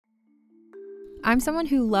I'm someone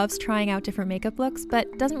who loves trying out different makeup looks,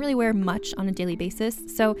 but doesn't really wear much on a daily basis,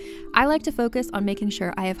 so I like to focus on making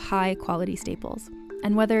sure I have high quality staples.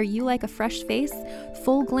 And whether you like a fresh face,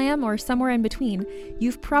 full glam, or somewhere in between,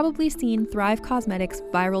 you've probably seen Thrive Cosmetics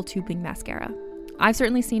Viral Tubing Mascara. I've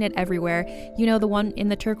certainly seen it everywhere. You know, the one in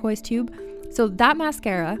the turquoise tube? So that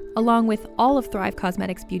mascara, along with all of Thrive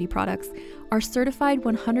Cosmetics beauty products, are certified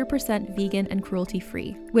 100% vegan and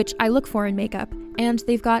cruelty-free, which I look for in makeup, and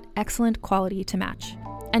they've got excellent quality to match.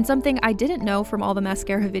 And something I didn't know from all the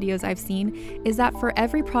mascara videos I've seen is that for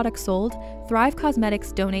every product sold, Thrive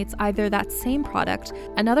Cosmetics donates either that same product,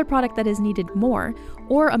 another product that is needed more,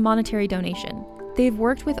 or a monetary donation. They've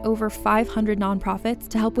worked with over 500 nonprofits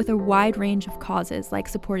to help with a wide range of causes like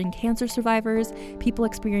supporting cancer survivors, people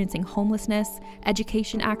experiencing homelessness,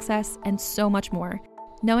 education access, and so much more.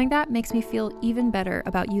 Knowing that makes me feel even better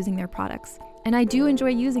about using their products. And I do enjoy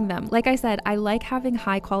using them. Like I said, I like having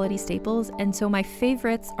high quality staples, and so my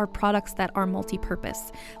favorites are products that are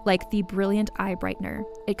multi-purpose, like the Brilliant Eye Brightener.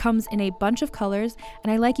 It comes in a bunch of colors,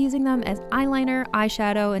 and I like using them as eyeliner,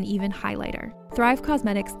 eyeshadow, and even highlighter. Thrive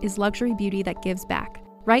Cosmetics is luxury beauty that gives back.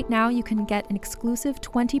 Right now, you can get an exclusive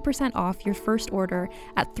 20% off your first order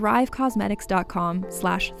at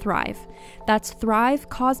thrivecosmetics.com/thrive. That's Thrive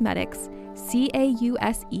Cosmetics,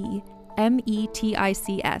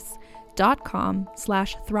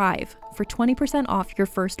 CAUSEMETICS.com/thrive for 20% off your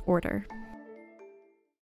first order.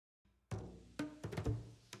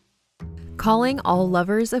 Calling all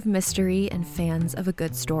lovers of mystery and fans of a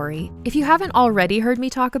good story. If you haven't already heard me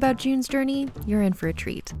talk about June's Journey, you're in for a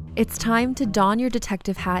treat. It's time to don your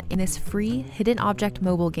detective hat in this free hidden object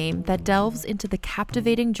mobile game that delves into the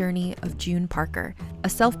captivating journey of June Parker, a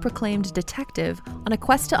self-proclaimed detective on a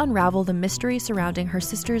quest to unravel the mystery surrounding her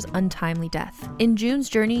sister's untimely death. In June's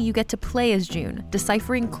Journey, you get to play as June,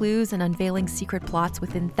 deciphering clues and unveiling secret plots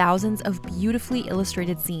within thousands of beautifully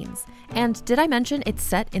illustrated scenes. And did I mention it's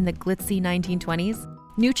set in the glitzy 1920s?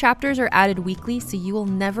 New chapters are added weekly, so you will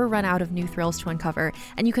never run out of new thrills to uncover,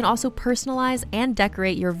 and you can also personalize and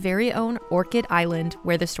decorate your very own Orchid Island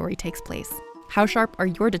where the story takes place. How sharp are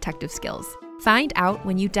your detective skills? Find out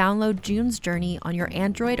when you download June's Journey on your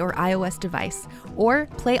Android or iOS device, or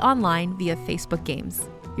play online via Facebook Games.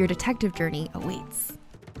 Your detective journey awaits.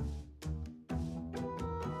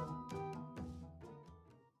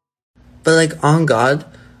 But on God,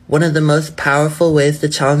 one of the most powerful ways to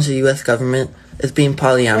challenge the U.S. government is being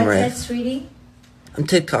polyamorous. What's that, sweetie? I'm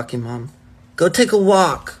TikToking, Mom. Go take a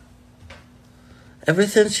walk. Ever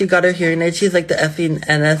since she got her hearing aid, she's like the effing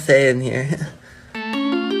NSA in here.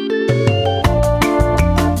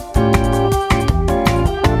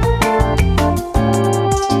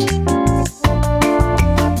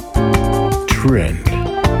 Trend.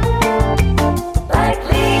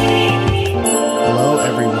 Hello,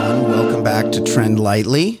 everyone. Welcome back to Trend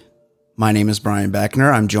Lightly. My name is Brian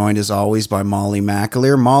Beckner. I'm joined, as always, by Molly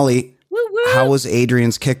McAleer. Molly, how was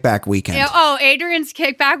Adrian's Kickback weekend? Yeah, Adrian's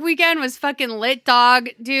Kickback weekend was fucking lit, dog.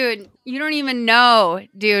 Dude, you don't even know,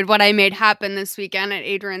 what I made happen this weekend at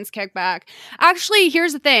Adrian's Kickback. Actually,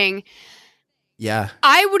 here's the thing. Yeah.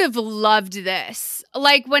 I would have loved this.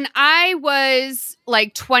 When I was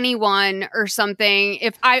 21 or something,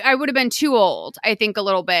 if I would have been too old, I think a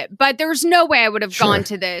little bit. But there's no way I would have gone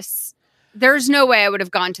to this. There's no way I would have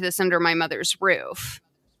gone to this under my mother's roof.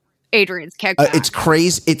 Adrian's Kickback. It's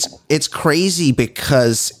crazy. It's crazy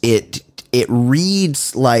because it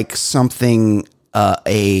reads like something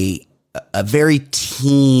a very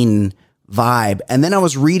teen vibe, and then I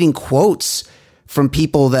was reading quotes from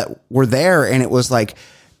people that were there, and it was like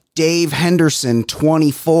Dave Henderson,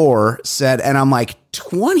 24, said, and I'm like,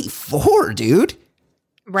 24, dude?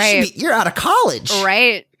 Right. You're out of college.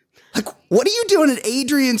 Right. What are you doing at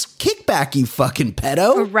Adrian's Kickback, you fucking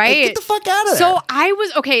pedo? Right. Get the fuck out of there.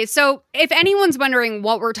 So if anyone's wondering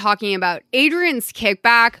what we're talking about, Adrian's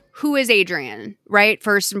Kickback, who is Adrian, right?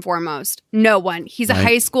 First and foremost, no one. He's a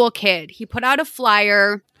high school kid. He put out a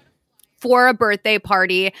flyer for a birthday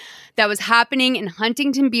party that was happening in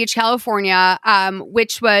Huntington Beach, California,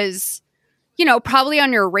 which was, probably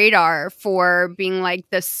on your radar for being like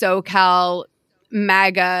the SoCal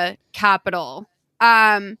MAGA capital.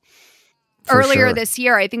 Earlier this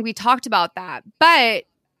year, I think we talked about that. But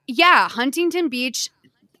yeah, Huntington Beach,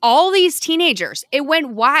 all these teenagers, it went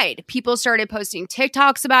wide. People started posting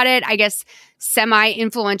TikToks about it. I guess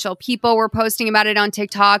semi-influential people were posting about it on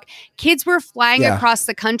TikTok. Kids were flying across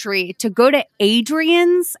the country to go to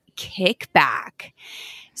Adrian's Kickback.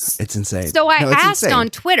 It's insane. So I asked on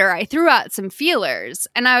Twitter, I threw out some feelers,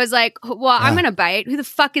 and I was like, well, I'm going to bite. Who the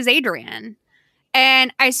fuck is Adrian?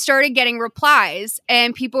 And I started getting replies,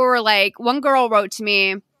 and people were like, one girl wrote to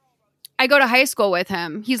me, I go to high school with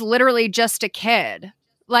him. He's literally just a kid.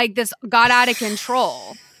 Like, this got out of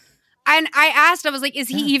control. And I asked, I was like, is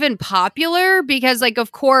he even popular? Because, like,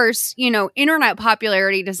 of course, you know, internet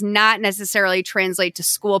popularity does not necessarily translate to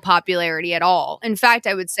school popularity at all. In fact,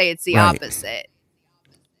 I would say it's the opposite.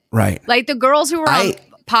 Right. Like, the girls who were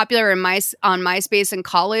popular on MySpace in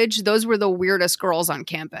college, those were the weirdest girls on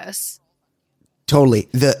campus. Totally.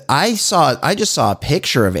 I just saw a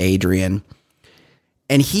picture of Adrian,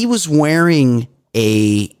 and he was wearing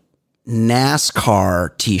a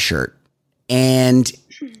NASCAR t-shirt. And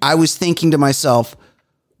I was thinking to myself,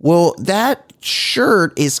 well, that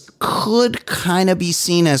shirt could kind of be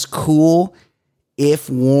seen as cool if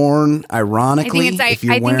worn ironically. I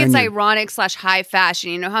think it's ironic / high fashion.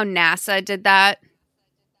 You know how NASA did that?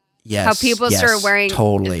 Yes. How people started wearing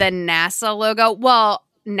the NASA logo. Well,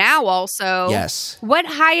 now also, what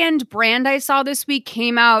high-end brand I saw this week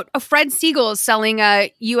came out? Fred Siegel is selling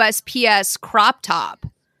a USPS crop top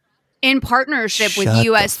in partnership with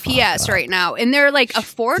USPS right now. And they're like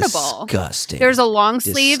affordable. Disgusting. There's a long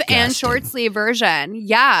sleeve and short sleeve version.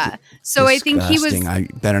 Yeah. So I think he was... I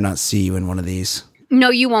better not see you in one of these.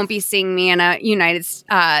 No, you won't be seeing me in a United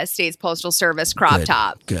States Postal Service crop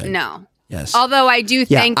top. Good. No. Yes. Although I do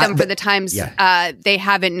thank them for the times they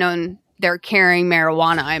haven't known they're carrying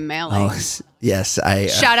marijuana I'm mailing. Oh, yes.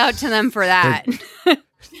 Shout out to them for that.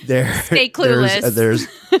 Stay clueless.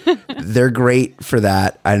 They're great for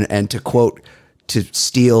that. And to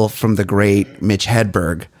steal from the great Mitch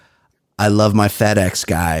Hedberg, I love my FedEx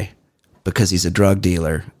guy because he's a drug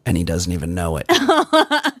dealer and he doesn't even know it.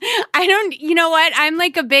 You know what? I'm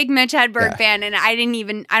like a big Mitch Hedberg fan, and I don't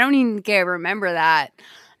even think I remember that.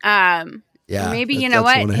 Maybe, you know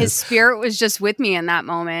what? His spirit was just with me in that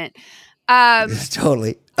moment.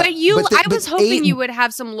 Totally. But I was hoping you would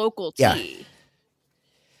have some local tea. Yeah.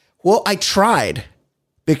 Well, I tried.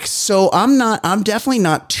 So I'm definitely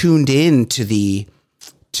not tuned in to the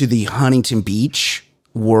Huntington Beach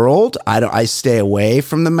world. I stay away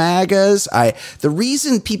from the MAGAs. The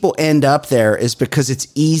reason people end up there is because it's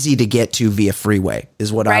easy to get to via freeway,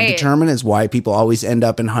 is what I've determined, is why people always end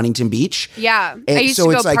up in Huntington Beach. Yeah. And I used to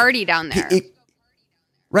go party down there.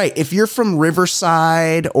 Right. If you're from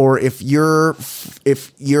Riverside, or if you're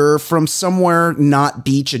from somewhere not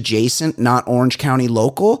beach adjacent, not Orange County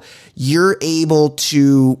local, you're able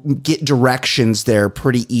to get directions there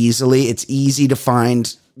pretty easily. It's easy to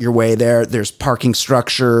find your way there. There's parking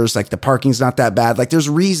structures, like the parking's not that bad. Like, there's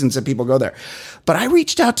reasons that people go there. But I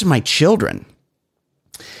reached out to my children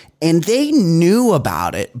and they knew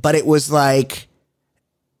about it, but it was like,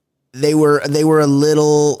 they were a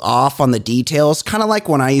little off on the details. Kind of like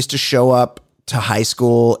when I used to show up to high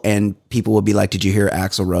school and people would be like, did you hear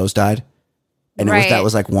Axl Rose died? And that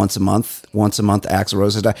was like once a month Axl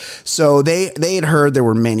Rose had died. So they had heard there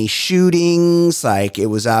were many shootings, like it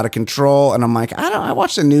was out of control. And I'm like, I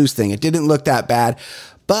watched the news thing. It didn't look that bad,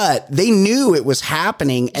 but they knew it was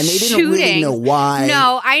happening and they didn't really know why.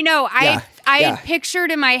 No, I know. I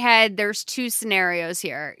pictured in my head, there's two scenarios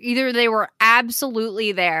here. Either they were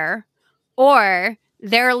absolutely there, or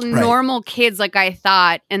they're normal kids like I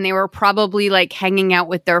thought, and they were probably like hanging out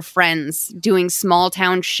with their friends, doing small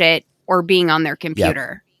town shit, or being on their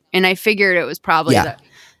computer. Yep. And I figured it was probably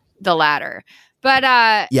the latter.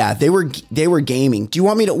 But they were gaming. Do you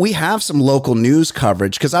want me to? We have some local news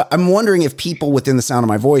coverage, because I'm wondering if people within the sound of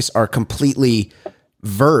my voice are completely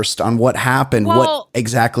versed on what happened, what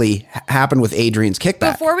exactly happened with Adrian's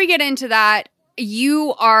kickback. Before we get into that,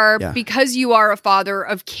 you are, because you are a father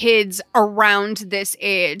of kids around this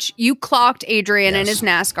age, you clocked Adrian in his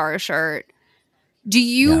NASCAR shirt. Do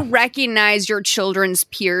you recognize your children's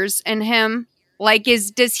peers in him? Like,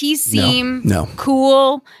 does he seem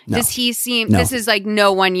cool? No. Does he seem, this is like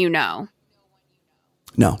no one you know?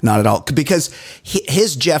 No, not at all. Because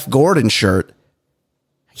his Jeff Gordon shirt,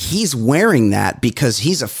 he's wearing that because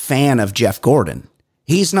he's a fan of Jeff Gordon.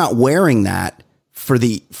 He's not wearing that for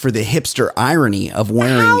the hipster irony of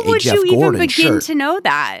wearing a Jeff Gordon shirt. How would you even begin to know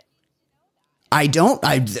that? I don't.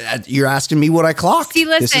 You're asking me what I clocked. See,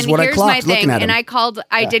 listen, this is what here's I clocked my thing. And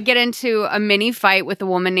I did get into a mini fight with a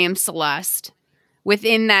woman named Celeste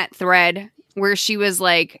within that thread where she was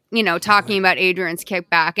like, talking about Adrian's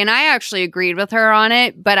kickback. And I actually agreed with her on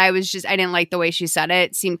it, but I didn't like the way she said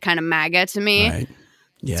it. It seemed kind of MAGA to me. Right.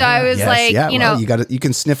 Yeah, so I was you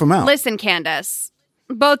can sniff them out. Listen, Candace,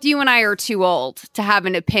 both you and I are too old to have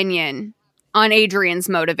an opinion on Adrian's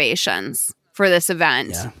motivations for this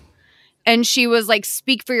event. Yeah. And she was like,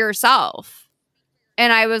 speak for yourself.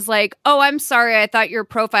 And I was like, oh, I'm sorry. I thought your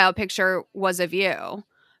profile picture was of you.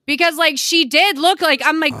 Because like she did look like,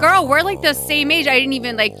 I'm like, girl, we're like the same age. I didn't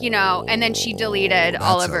even like, and then she deleted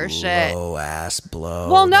all of her shit. Low ass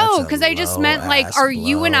blow. Well, no, because I just meant like, are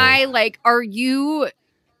you and I like,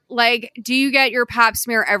 do you get your pap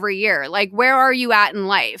smear every year? Like, where are you at in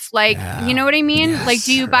life? Like, you know what I mean? Yes, like,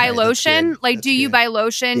 do you buy lotion? Like, do you buy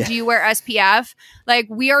lotion? Yeah. Do you wear SPF? Like,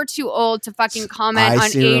 we are too old to fucking comment on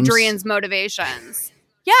serums. Adrian's motivations.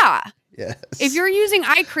 Yeah. Yes. If you're using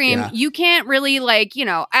eye cream, you can't really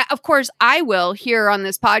of course I will here on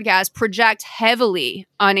this podcast project heavily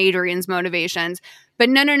on Adrian's motivations, but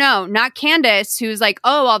no, not Candace, who's like,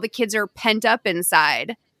 oh, all the kids are pent up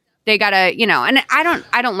inside. They gotta, and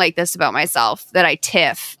I don't like this about myself that I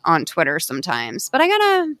tiff on Twitter sometimes, but I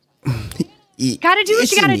gotta do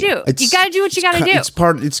what you gotta do. You gotta do what you gotta do.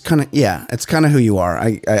 It's kind of who you are.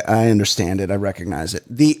 I understand it. I recognize it.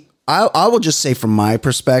 I will just say from my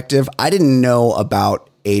perspective, I didn't know about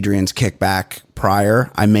Adrian's Kickback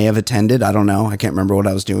prior. I may have attended. I don't know. I can't remember what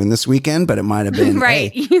I was doing this weekend, but it might have been.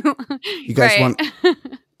 Right. Hey, you guys want?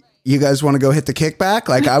 You guys want to go hit the Kickback?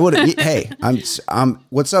 Like I would. Hey, I'm.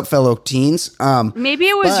 What's up, fellow teens? Maybe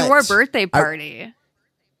it was your birthday party.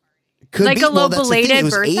 Could like be. a little belated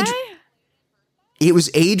birthday. It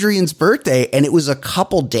was Adrian's birthday, and it was a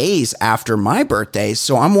couple days after my birthday.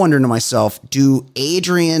 So I'm wondering to myself, do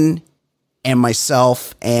Adrian and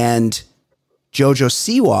myself and Jojo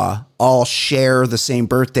Siwa all share the same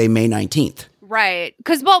birthday, May 19th? Right.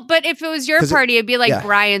 But if it was your party, it'd be like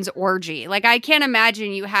Brian's orgy. Like, I can't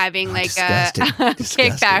imagine you having like a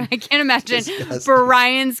kickback. I can't imagine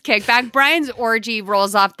Brian's kickback. Brian's orgy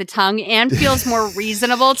rolls off the tongue and feels more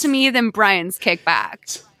reasonable to me than Brian's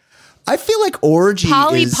kickback. I feel like orgy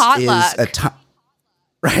is a term.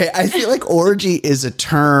 Right. I feel like orgy is a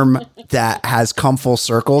term that has come full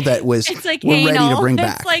circle that was it's like we're anal. ready to bring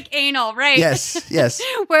back. It's like anal, right? Yes.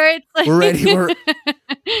 Where it's like we're ready.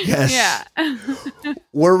 Yes. Yeah.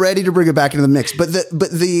 We're ready to bring it back into the mix. But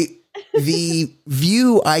the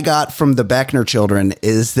view I got from the Beckner children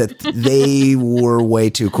is that they were way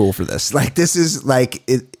too cool for this. Like, this is like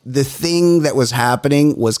the thing that was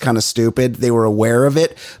happening was kind of stupid. They were aware of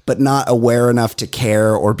it, but not aware enough to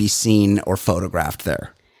care or be seen or photographed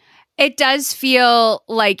there. It does feel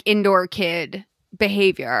like indoor kid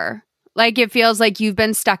behavior. Like, it feels like you've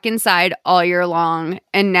been stuck inside all year long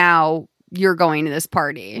and now you're going to this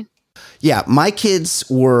party. Yeah, my kids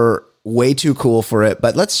were way too cool for it,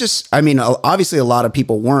 but obviously a lot of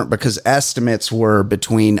people weren't, because estimates were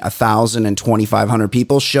between 1,000 and 2,500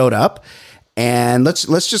 people showed up. And let's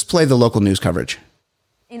just play the local news coverage.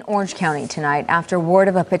 In Orange County tonight after word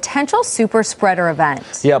of a potential super spreader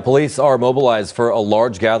event. Yeah, police are mobilized for a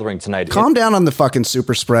large gathering tonight. Calm down on the fucking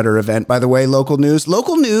super spreader event, by the way, local news.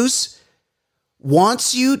 Local news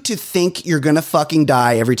wants you to think you're going to fucking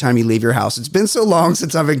die every time you leave your house. It's been so long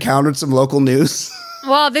since I've encountered some local news.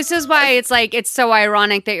 Well, this is why it's so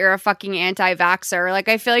ironic that you're a fucking anti-vaxxer. Like,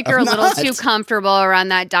 I feel like you're a little too comfortable around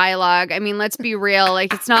that dialogue. I mean, let's be real.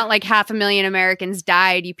 Like, it's not like 500,000 Americans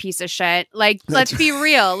died, you piece of shit. Like, let's be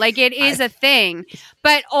real. Like, it is a thing.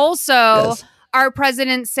 But also, our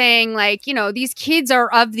president saying, like, these kids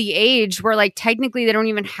are of the age where, like, technically they don't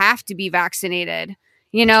even have to be vaccinated.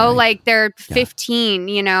 Like, they're 15,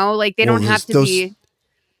 like, they don't have to be.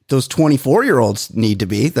 Those 24-year-olds need to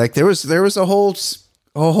be. Like, there was a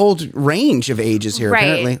whole range of ages here,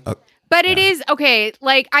 apparently. But it is, okay,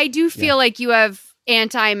 like, I do feel like you have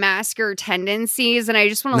anti-masker tendencies, and I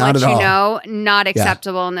just want to let you know, not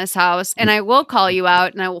acceptable in this house. And I will call you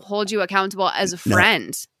out, and I will hold you accountable as a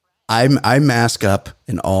friend. I mask up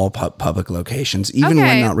in all public locations, even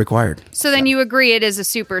when not required. So then you agree it is a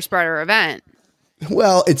super spreader event?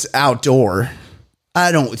 Well, it's outdoor.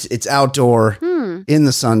 It's outdoor in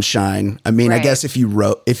the sunshine. I mean, I guess if you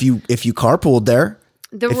carpooled there,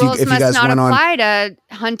 the rules must not apply to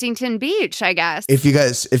Huntington Beach, I guess. If you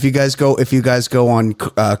guys go on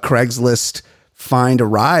Craigslist, find a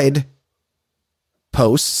ride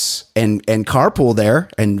posts and carpool there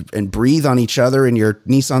and breathe on each other in your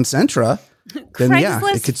Nissan Sentra, then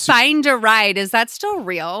Craigslist find a ride. Is that still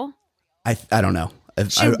real? I don't know.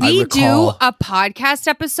 Should we do a podcast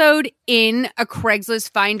episode in a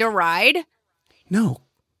Craigslist find a ride? No.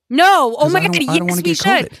 Oh my God. Yes, we should.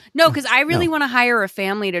 COVID. No, because I really want to hire a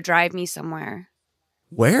family to drive me somewhere.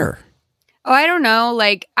 Where? Oh, I don't know.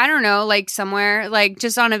 Like somewhere, like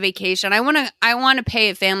just on a vacation. I want to pay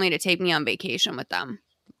a family to take me on vacation with them.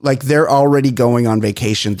 Like, they're already going on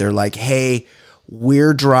vacation. They're like, hey,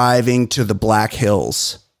 we're driving to the Black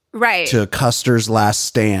Hills. Right. To Custer's Last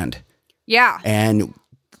Stand. Yeah. And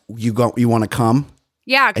you want to come?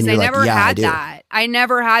 Yeah, because I like, never "Yeah, I had do." that. I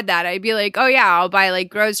never had that. I'd be like, oh yeah, I'll buy like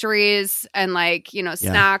groceries and like, you know,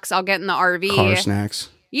 snacks. I'll get in the RV. Car snacks.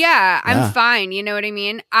 Yeah, Yeah. I'm fine. You know what I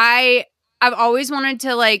mean? I've always wanted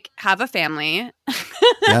to like have a family.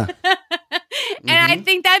 Yeah. And I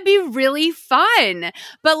think that'd be really fun.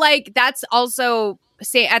 But like that's also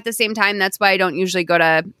at the same time, that's why I don't usually go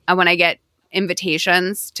to when I get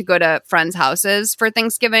invitations to go to friends' houses for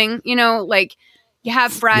Thanksgiving. You know, like you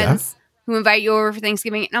have friends who invite you over for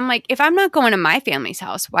Thanksgiving. And I'm like, if I'm not going to my family's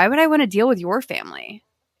house, why would I want to deal with your family?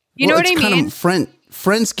 You know what I mean?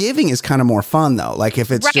 Friendsgiving is kind of more fun though. Like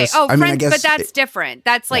if it's just, I mean, I guess, but that's different.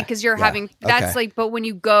 That's like, cause you're having, that's like, but when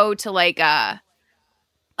you go to like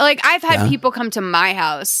I've had people come to my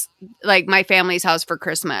house, like my family's house for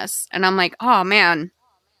Christmas. And I'm like, oh man,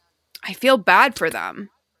 I feel bad for them.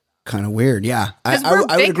 Kind of weird. Yeah. Cause we're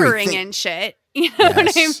bickering and shit. You know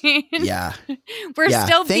what I mean? Yeah. We're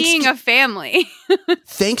still being a family.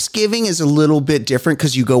 Thanksgiving is a little bit different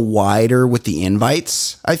because you go wider with the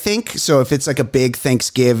invites, I think. So if it's like a big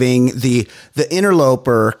Thanksgiving, the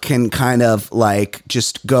interloper can kind of like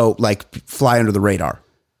just go like fly under the radar.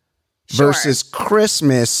 Sure. Versus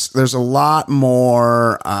Christmas, there's a lot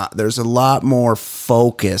more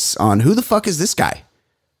focus on who the fuck is this guy?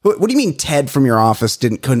 What do you mean Ted from your office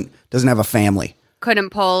doesn't have a family?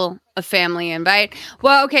 Couldn't pull a family invite.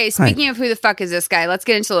 Well, okay, speaking of who the fuck is this guy, let's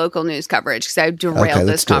get into local news coverage because I derailed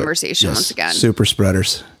this conversation once again. Super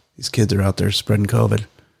spreaders. These kids are out there spreading COVID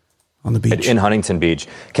on the beach. In Huntington Beach.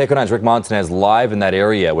 KCO9's Rick Montanez live in that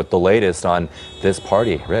area with the latest on this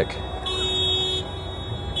party. Rick.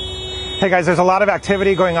 Hey guys, there's a lot of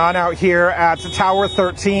activity going on out here at Tower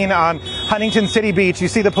 13 on Huntington City Beach. You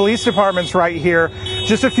see the police department's right here.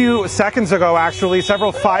 Just a few seconds ago, actually,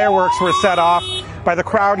 several fireworks were set off by the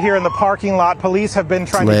crowd here in the parking lot. Police have been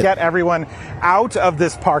trying to get everyone out of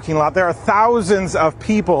this parking lot. There are thousands of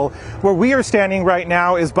people. Where we are standing right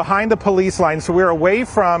now is behind the police line, so we're away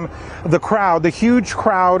from the crowd, the huge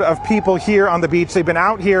crowd of people here on the beach. They've been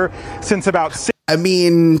out here since about 6. I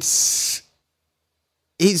mean,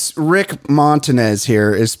 Rick Montanez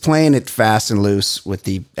here is playing it fast and loose with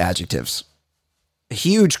the adjectives. A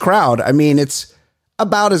huge crowd. I mean, it's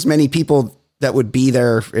about as many people that would be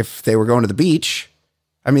there if they were going to the beach.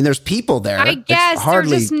 I mean, there's people there. I guess they're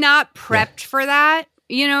just not prepped for that.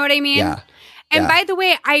 You know what I mean? Yeah. And by the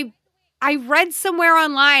way, I read somewhere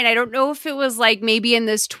online, I don't know if it was like maybe in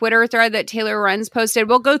this Twitter thread that Taylor Runs posted.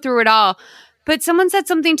 We'll go through it all. But someone said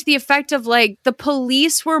something to the effect of like the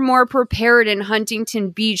police were more prepared in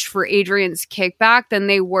Huntington Beach for Adrian's kickback than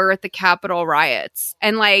they were at the Capitol riots.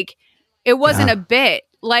 And like, it wasn't a bit.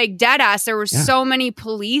 Like dead ass, there were so many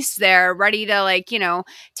police there ready to like, you know,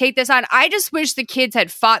 take this on. I just wish the kids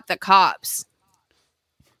had fought the cops.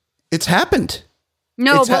 It's happened.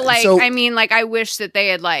 No, but like, I mean, like, I wish that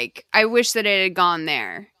it had gone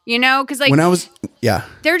there. You know, because like when I was,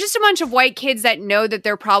 they're just a bunch of white kids that know that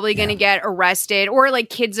they're probably going to get arrested, or like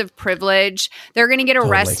kids of privilege. They're going to get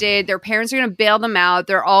arrested. Their parents are going to bail them out.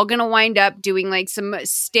 They're all going to wind up doing like some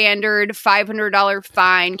standard $500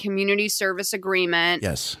 fine, community service agreement.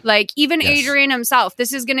 Yes. Like even Adrian himself,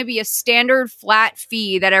 this is going to be a standard flat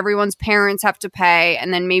fee that everyone's parents have to pay.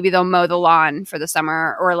 And then maybe they'll mow the lawn for the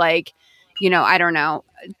summer, or like, you know, I don't know,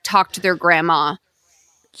 talk to their grandma.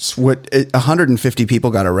 150 people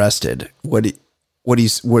got arrested. What would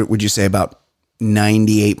you say about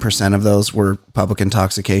 98% of those were public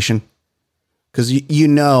intoxication? Because you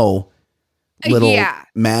know, little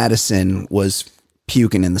Madison was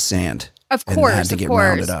puking in the sand. Of course, had to get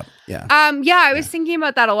rounded up. Yeah. I was thinking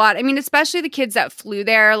about that a lot. I mean, especially the kids that flew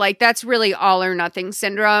there. Like that's really all or nothing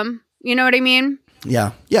syndrome. You know what I mean?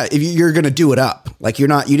 Yeah. Yeah. If you're going to do it up, like you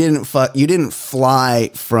didn't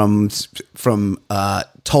fly from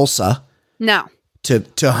Tulsa. No.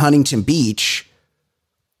 To Huntington Beach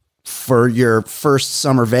for your first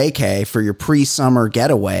summer vacay, for your pre-summer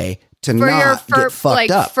getaway to get fucked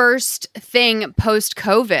like up. First thing post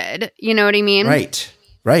COVID. You know what I mean?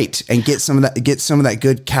 Right. And get some of that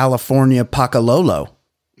good California Pacalolo.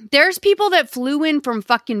 There's people that flew in from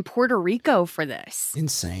fucking Puerto Rico for this.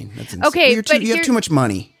 Insane. That's insane. Okay, you have too much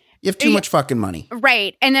money. You have too much fucking money.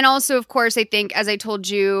 Right. And then also, of course, I think, as I told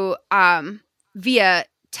you via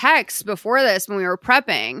text before this when we were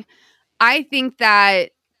prepping, I think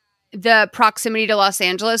that the proximity to Los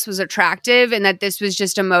Angeles was attractive and that this was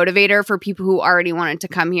just a motivator for people who already wanted to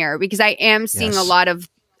come here. Because I am seeing a lot of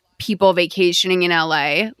people vacationing in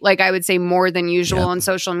LA, like I would say more than usual on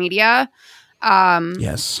social media. And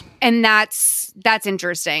that's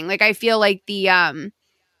interesting. Like I feel like the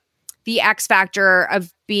the X factor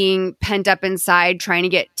of being pent up inside trying to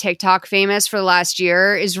get TikTok famous for the last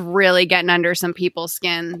year is really getting under some people's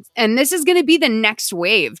skin. And this is going to be the next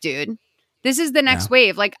wave, dude. This is the next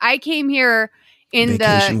wave. Like, I came here in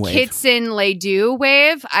Vacation the wave. Kitson Ledoux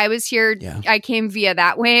wave. I was here. Yeah. I came via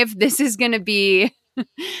that wave. This is going to be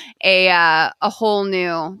a whole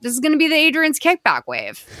new. This is going to be the Adrian's Kickback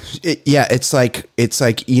wave. It's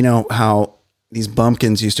like you know how these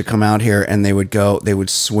bumpkins used to come out here and they would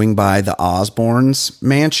swing by the Osbournes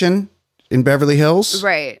mansion in Beverly Hills.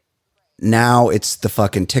 Right. Now it's the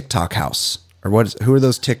fucking TikTok house. Or who are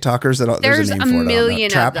those TikTokers that there's a name a for it?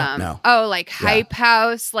 million Trap? of them. No. Oh, like Hype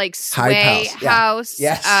House, like Sway House.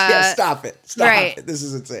 Yes. Yes. Stop it. Stop right. it. This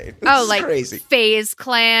is insane. This is like crazy. FaZe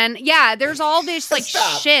Clan. Yeah, there's all this like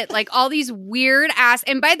shit, like all these weird ass.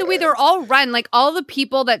 And by the way, they're all run. Like all the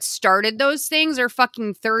people that started those things are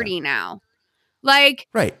fucking 30 now. Like,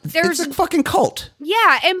 right. There's it's a fucking cult.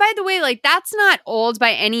 Yeah. And by the way, like that's not old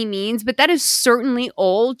by any means, but that is certainly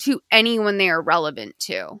old to anyone they are relevant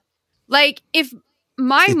to. Like if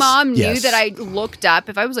my mom knew that I looked up,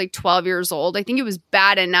 if I was like 12 years old, I think it was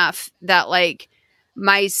bad enough that like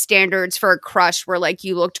my standards for a crush were like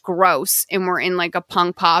you looked gross and were in like a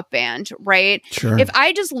punk pop band, right? Sure. If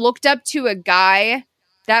I just looked up to a guy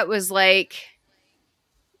that was like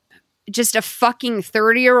just a fucking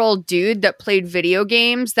 30-year-old dude that played video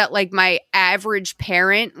games that like my average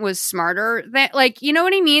parent was smarter than, like, you know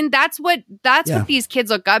what I mean? That's what these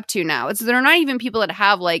kids look up to now. They're not even people that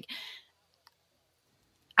have like,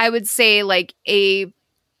 I would say like a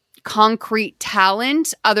concrete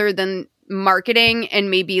talent other than marketing and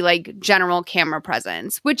maybe like general camera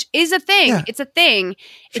presence, which is a thing. Yeah. It's a thing.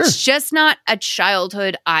 Sure. It's just not a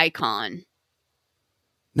childhood icon.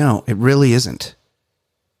 No, it really isn't.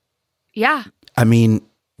 Yeah. I mean,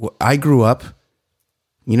 I grew up,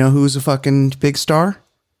 you know who's a fucking big star?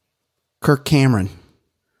 Kirk Cameron.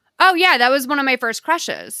 Oh, yeah, that was one of my first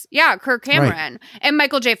crushes. Yeah, Kirk Cameron. Right. And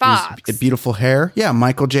Michael J. Fox. Beautiful hair. Yeah,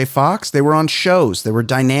 Michael J. Fox. They were on shows. They were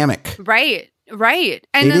dynamic. Right.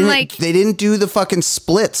 And then like they didn't do the fucking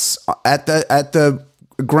splits at the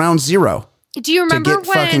ground zero. Do you remember to get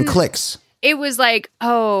when fucking clicks? It was like,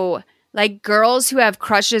 oh, like girls who have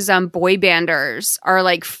crushes on boy banders are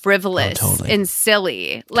like frivolous and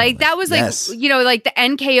silly. Like that was like, you know, like the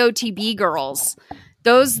NKOTB girls.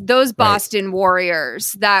 Those Boston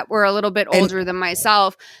Warriors that were a little bit older than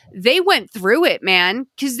myself, they went through it, man.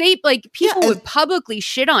 Because they like people would publicly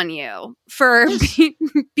shit on you for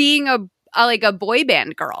being a boy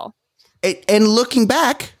band girl. And looking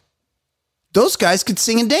back, those guys could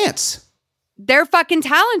sing and dance. They're fucking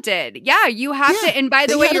talented. Yeah, you have to. And by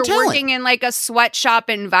the way, you're working in like a sweatshop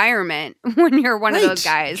environment when you're one of those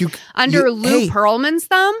guys under Lou Pearlman's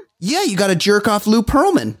thumb. Yeah, you got to jerk off Lou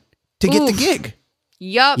Pearlman to get the gig.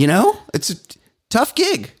 Yup. You know, it's a tough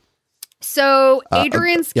gig. So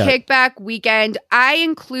Adrian's Kickback weekend, I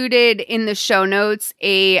included in the show notes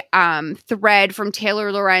a thread from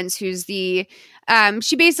Taylor Lorenz, who's the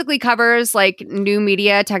she basically covers like new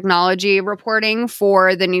media technology reporting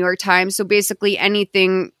for the New York Times. So basically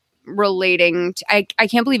anything relating to, I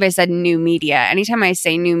can't believe I said new media. Anytime I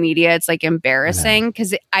say new media, it's like embarrassing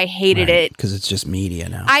because I hated it. Because it's just media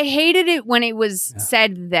now. I hated it when it was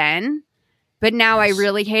said then. But now I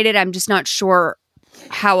really hate it. I'm just not sure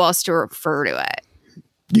how else to refer to it.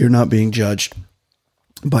 You're not being judged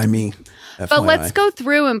by me. FYI. But let's go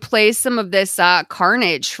through and play some of this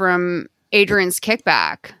carnage from Adrian's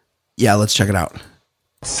Kickback. Yeah, let's check it out.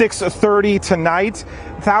 6:30 tonight.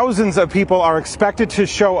 Thousands of people are expected to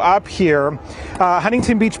show up here.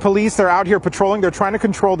 Huntington Beach police, they're out here patrolling. They're trying to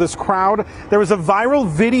control this crowd. There was a viral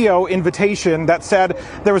video invitation that said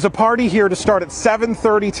there was a party here to start at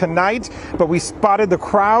 7:30 tonight, but we spotted the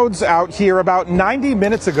crowds out here about 90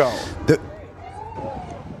 minutes ago.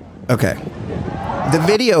 Okay. The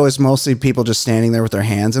video is mostly people just standing there with their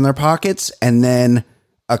hands in their pockets, and then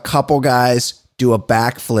a couple guys do a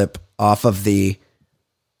backflip off of the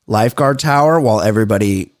lifeguard tower while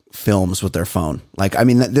everybody films with their phone. Like, I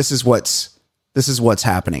mean, this is what's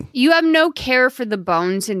happening. You have no care for the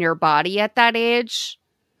bones in your body at that age.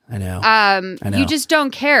 I know. You just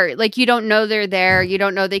don't care. Like, you don't know they're there. You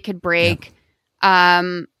don't know they could break. Yeah.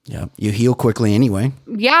 You heal quickly anyway.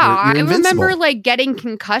 Yeah. You're I remember like getting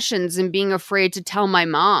concussions and being afraid to tell my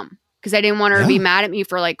mom because I didn't want her to be mad at me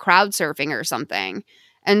for like crowd surfing or something.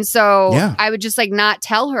 And so I would just like not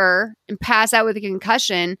tell her and pass out with a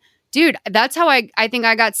concussion. Dude, that's how I think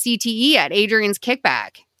I got CTE at Adrian's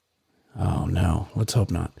Kickback. Oh no, let's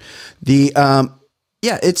hope not. The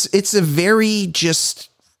it's a very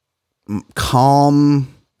just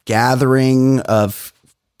calm gathering of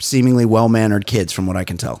seemingly well-mannered kids from what I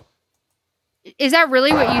can tell. Is that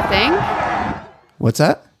really what you think? What's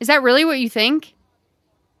that? Is that really what you think?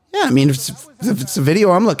 Yeah, I mean, if it's a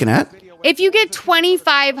video I'm looking at. If you get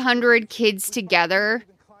 2,500 kids together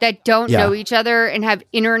that don't know each other and have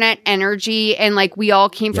internet energy and like we all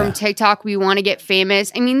came from TikTok, we want to get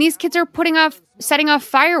famous. I mean, these kids are setting off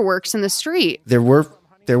fireworks in the street. There were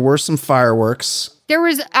some fireworks. There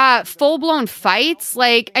was full-blown fights.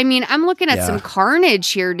 Like, I mean, I'm looking at some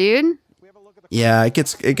carnage here, dude. Yeah, it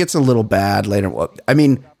gets a little bad later. I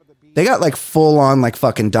mean, they got like full on like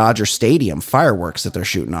fucking Dodger Stadium fireworks that they're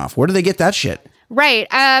shooting off. Where do they get that shit? Right.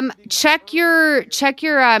 Check your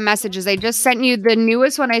messages. I just sent you the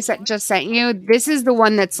newest one. Just sent you. This is the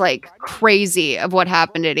one that's like crazy of what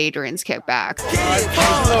happened at Adrian's Kickback.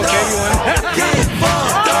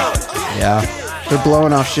 Yeah, they're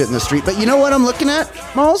blowing off shit in the street. But you know what I'm looking at,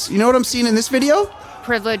 Malls? You know what I'm seeing in this video?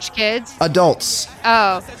 Privileged kids. Adults.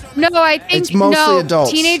 Oh no, I think it's mostly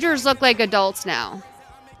adults. Teenagers look like adults now.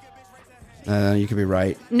 You could be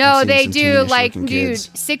right. No, they do. Like, dude,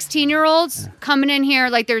 16-year-olds coming in here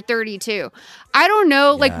like they're 32. I don't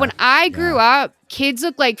know. Like, when I grew up, kids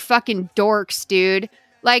look like fucking dorks, dude.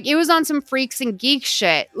 Like, it was on some freaks and geeks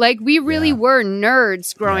shit. Like, we really were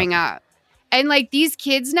nerds growing up. And, like, these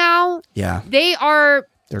kids now, they're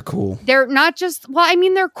cool. They're not just, well, I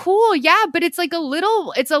mean, they're cool, yeah, but it's like a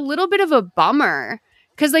little bit of a bummer.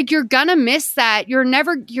 Because, like, you're gonna miss that. You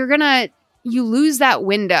lose that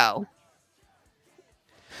window.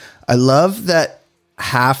 I love that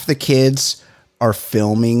half the kids are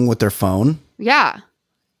filming with their phone. Yeah.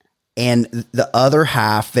 And the other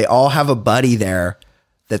half, they all have a buddy there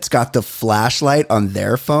that's got the flashlight on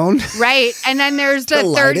their phone. Right. And then there's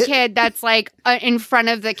the third kid that's like in front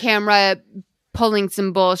of the camera pulling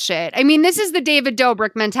some bullshit. I mean, this is the David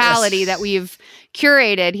Dobrik mentality that we've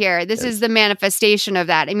curated here. This is the manifestation of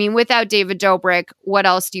that. I mean, without David Dobrik, what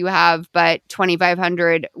else do you have but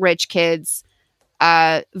 2,500 rich kids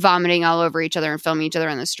vomiting all over each other and filming each other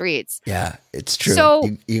on the streets? Yeah, it's true. So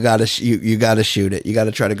you gotta shoot it. You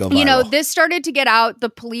gotta try to go viral. You know, this started to get out. The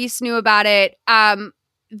police knew about it.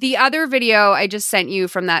 The other video I just sent you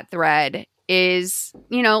from that thread is,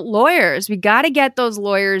 you know, lawyers. We got to get those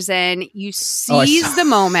lawyers in. You seize the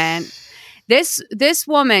moment. This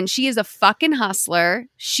woman, she is a fucking hustler.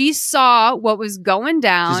 She saw what was going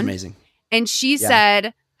down. She's amazing. And she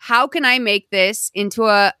said, how can I make this into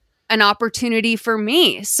an opportunity for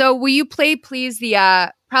me? So will you play, please,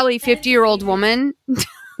 the probably 50-year-old woman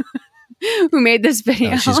who made this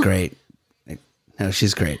video? Oh, she's great. No,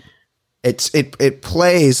 she's great. It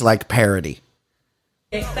plays like parody.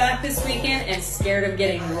 Kickback this weekend and scared of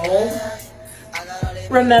getting rolled?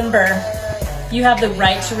 Remember, you have the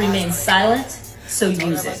right to remain silent, so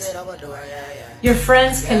use it. Your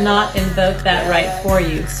friends cannot invoke that right for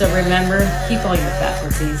you, so remember, keep all your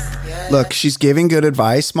faculties. Look, she's giving good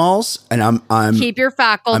advice, Malls, and I'm keep your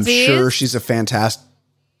faculties. I'm sure she's a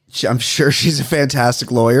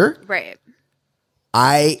fantastic lawyer. Right.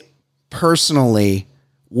 I personally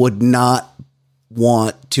would not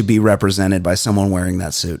want to be represented by someone wearing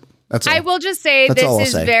that suit. That's all. I will just say That's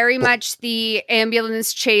this is very much the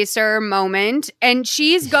ambulance chaser moment, and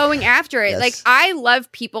she's going after it. Yes. Like, I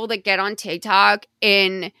love people that get on TikTok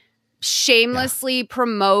and shamelessly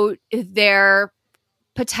promote their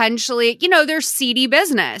potentially, you know, their seedy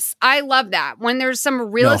business. I love that. When there's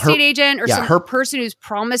some real estate agent or some person who's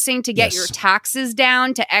promising to get your taxes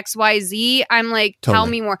down to XYZ, I'm like, tell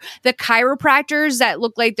me more. The chiropractors that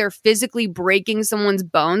look like they're physically breaking someone's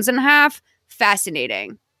bones in half,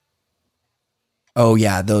 fascinating. Oh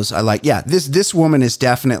yeah, those I like. Yeah, this woman is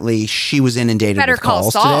definitely, she was inundated with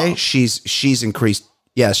calls today. She's increased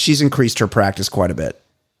her practice quite a bit.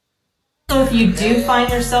 So if you do find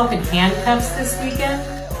yourself in handcuffs this weekend,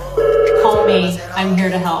 call me. I'm here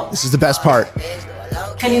to help. This is the best part.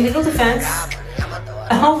 Any legal defense?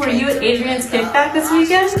 Oh, were you at Adrian's Kickback this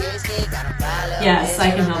weekend? Yes,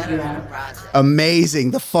 I can help you out.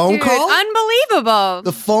 Amazing. The phone call? Unbelievable.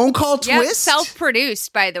 The phone call twist?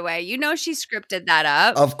 Self-produced, by the way. You know she scripted that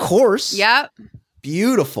up. Of course. Yep.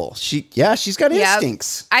 Beautiful. She's got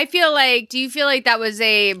instincts. I feel like, do you feel like that was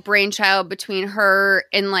a brainchild between her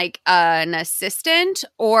and like an assistant,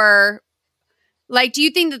 or like, do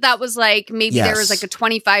you think that was like, maybe there was like a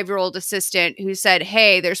 25-year-old assistant who said,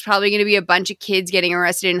 hey, there's probably going to be a bunch of kids getting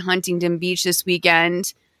arrested in Huntington Beach this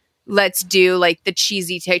weekend. Let's do like the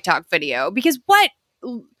cheesy TikTok video. Because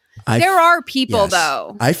there are people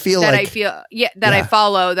though, I follow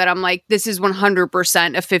that I'm like, this is 100%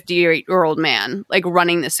 a 58-year-old man like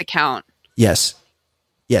running this account. Yes.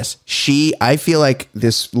 I feel like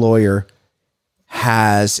this lawyer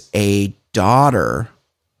has a daughter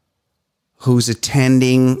who's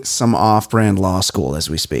attending some off-brand law school as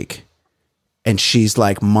we speak. And she's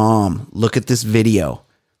like, Mom, look at this video.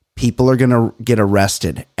 People are going to get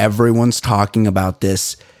arrested. Everyone's talking about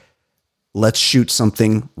this. Let's shoot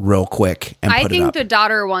something real quick and put it up. I think the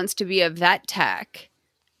daughter wants to be a vet tech,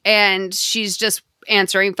 and she's just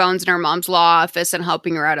answering phones in her mom's law office and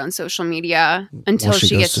helping her out on social media until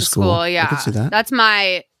she gets to school. Yeah. I could see that. That's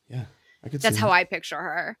my, Yeah. that's how I picture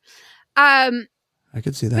her. I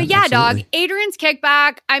could see that. But yeah, absolutely. dog, Adrian's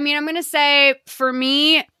Kickback. I mean, I'm going to say for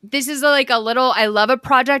me, this is like a little, I love a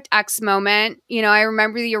Project X moment. You know, I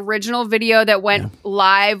remember the original video that went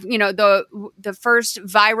live, you know, the first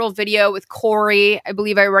viral video with Corey. I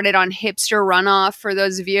believe I read it on Hipster Runoff for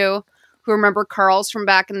those of you who remember Carl's from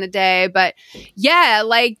back in the day. But yeah,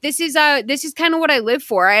 like this is kind of what I live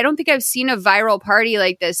for. I don't think I've seen a viral party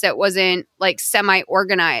like this that wasn't like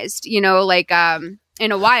semi-organized, you know, like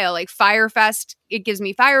in a while. Like Firefest, it gives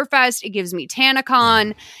me Firefest, it gives me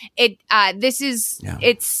TanaCon.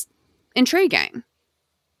 It's intriguing.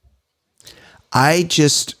 I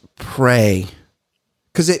just pray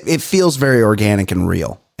because it feels very organic and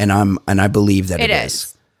real, and I believe that it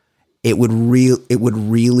is. It would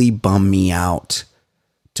really bum me out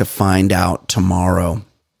to find out tomorrow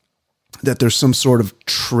that there's some sort of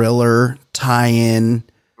Triller tie-in,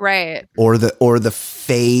 right? Or the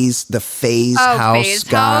Phase House Phase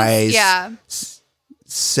guys, House?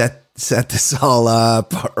 Yeah, set this all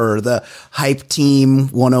up, or the Hype Team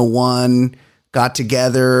 101 got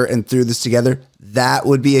together and threw this together. That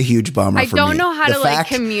would be a huge bummer for me. I don't know how to like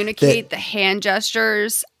communicate the hand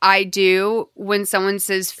gestures I do when someone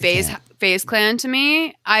says Phase Clan to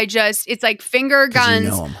me. It's like finger guns,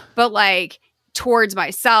 you know 'em. but like towards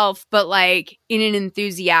myself, but like in an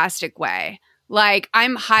enthusiastic way. Like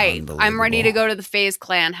I'm hype. I'm ready to go to the Phase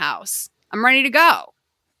Clan house. I'm ready to go.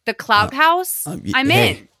 The Clout House, I'm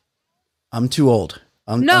in. I'm too old.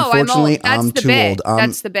 Unfortunately, I'm too old.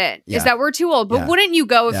 That's the bit. Is that we're too old. But wouldn't you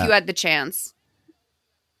go if you had the chance?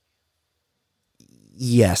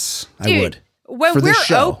 Yes, Dude, I would. When for we're the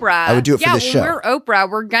show. Oprah, I would do it for the show. When we're Oprah,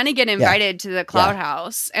 we're gonna get invited to the Clout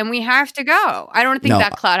House, and we have to go. I don't think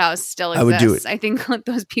that Clout House still exists. I would do it. I think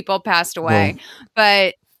those people passed away.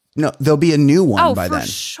 But no, there'll be a new one by for then.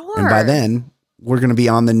 Sure. And by then, we're gonna be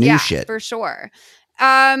on the new shit. For sure.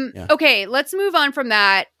 Okay, let's move on from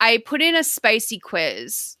that. I put in a spicy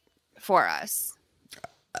quiz for us.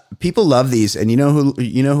 People love these, and you know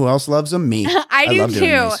who else loves them? Me. I do love doing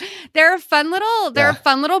too. these. They're a fun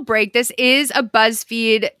little break. This is a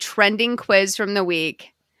BuzzFeed trending quiz from the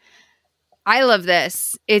week. I love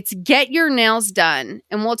this. It's get your nails done,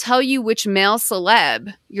 and we'll tell you which male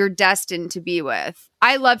celeb you're destined to be with.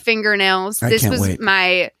 I love fingernails. This was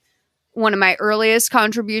one of my earliest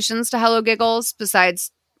contributions to Hello Giggles,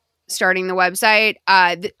 besides starting the website.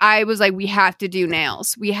 I was like, we have to do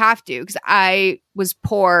nails. We have to, because I was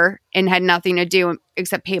poor and had nothing to do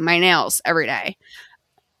except paint my nails every day.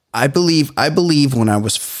 I believe when I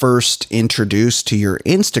was first introduced to your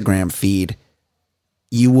Instagram feed,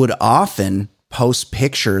 you would often post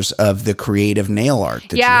pictures of the creative nail art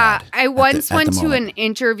that you had. I once went to an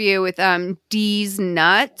interview with D's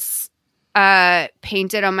Nuts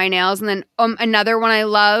painted on my nails. And then another one I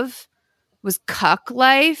love was Cuck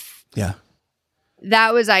Life. Yeah.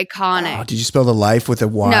 That was iconic. Oh, did you spell the life with a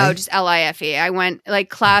Y? No, just L-I-F-E. I went like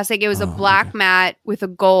classic. It was a black mat with a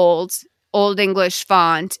gold Old English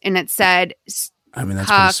font, and it said that's pretty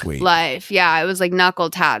Cuck sweet. Life. Yeah, it was like knuckle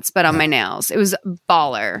tats, but on my nails. It was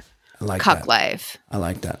baller. I like Cuck that. Life. I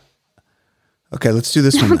like that. Okay, let's do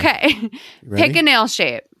this one. Okay. Pick a nail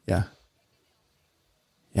shape. Yeah.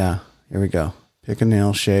 Yeah, here we go. Pick a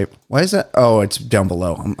nail shape. Why is that? Oh, it's down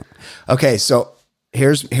below. Okay, so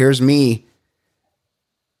here's me.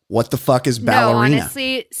 What the fuck is ballerina? No,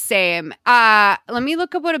 honestly, same. Let me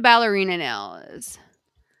look up what a ballerina nail is.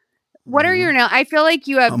 What are your nail? I feel like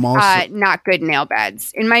you have not good nail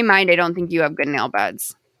beds. In my mind, I don't think you have good nail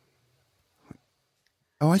beds.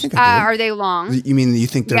 Oh, I think I do. Are they long? You mean you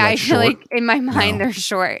think they're like short? I feel like in my mind they're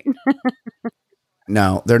short.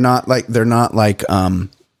 No, they're not like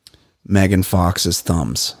Megan Fox's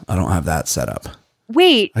thumbs. I don't have that set up.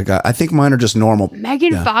 Wait. I think mine are just normal.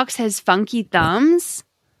 Megan Fox has funky thumbs?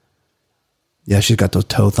 Yeah, she's got those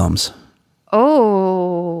toe thumbs.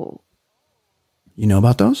 Oh. You know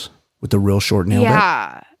about those? With the real short nail bed?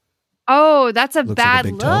 Yeah. Oh, that's a Looks bad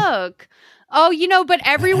like a big toe. look. Oh, but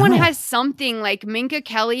everyone has something. Like Minka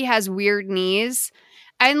Kelly has weird knees.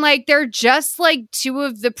 And like they're just like two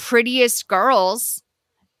of the prettiest girls.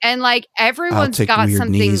 And like everyone's got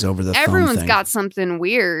something. Knees over the everyone's thing. got something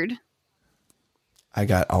weird. I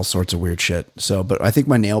got all sorts of weird shit. So, but I think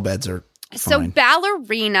my nail beds are So fine.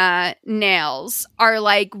 ballerina nails are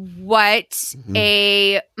like what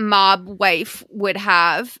a mob wife would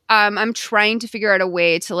have. I'm trying to figure out a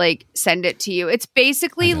way to like send it to you. It's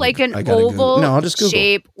basically like an oval I'll just Google.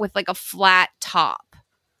 shape with like a flat top.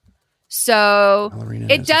 So Ballerina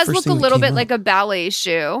it nails. does The first look a thing that little came bit up. like a ballet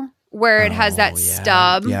shoe where it has that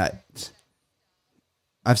stub. Yeah.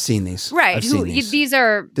 I've seen these. Right. I've seen these. These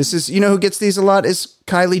are This is, who gets these a lot is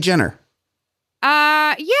Kylie Jenner.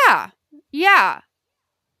 yeah.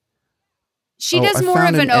 She Oh, does I more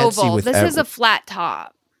found of an an Etsy oval. with This is a flat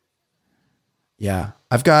top. Yeah.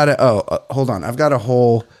 I've got hold on. I've got a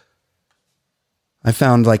whole, I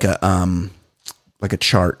found like a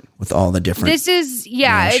chart with all the different. This is,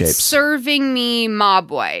 it's shapes. serving me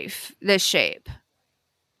mob wife, this shape.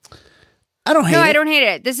 I don't hate it. No, I don't hate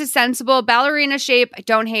it. This is sensible. Ballerina shape. I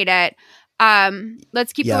don't hate it.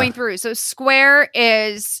 Let's keep going through. So square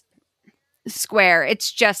is square.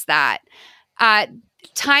 It's just that.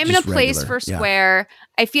 Time Just and a place regular, for square.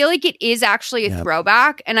 I feel like it is actually a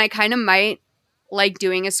throwback, and I kind of might like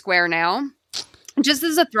doing a square now, just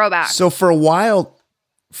as a throwback. So for a while,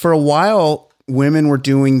 women were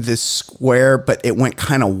doing this square, but it went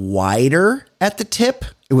kind of wider at the tip.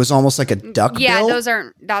 It was almost like a duck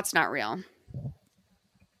bill. That's not real.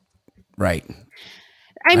 Right.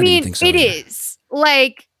 I mean, think so it either. is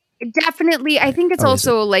like definitely. I think it's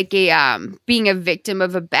also like a being a victim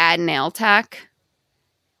of a bad nail tech.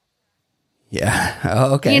 Yeah.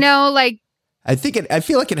 Oh, okay. Like I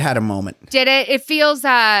feel like it had a moment. did it? It feels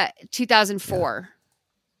 2004.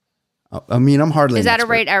 I mean, I'm hardly. Is an that a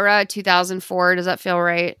expert. right era? 2004. Does that feel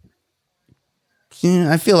right?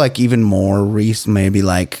 Yeah, I feel like even more recent, maybe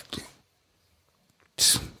like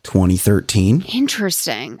 2013.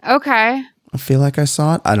 Interesting. Okay. I feel like I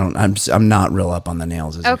saw it. I'm not real up on the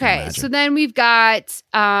nails. As you can Okay. imagine. So then we've got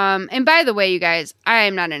and by the way, you guys, I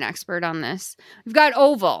am not an expert on this. We've got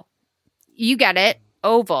oval. You get it.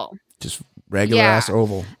 Oval. Just regular ass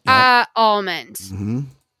oval. Almond. Mm-hmm.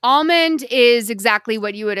 Almond is exactly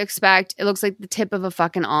what you would expect. It looks like the tip of a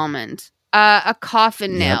fucking almond. A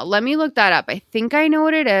coffin nail. Let me look that up. I think I know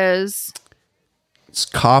what it is. It's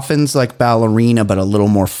coffins like ballerina, but a little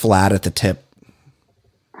more flat at the tip.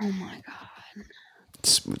 Oh my god.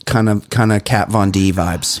 It's kind of Kat Von D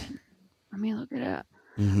vibes. Let me look it up.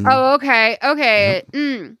 Mm-hmm. Oh, okay. Okay.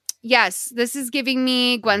 Yep. Yes, this is giving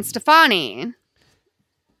me Gwen Stefani.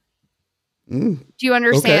 Do you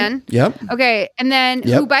understand? Okay. Yep. Okay. And then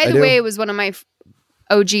who, by the way, was one of my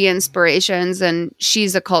OG inspirations, and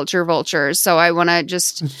she's a culture vulture. So I want to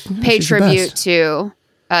just pay tribute to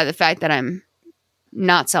the fact that I'm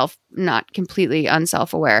not completely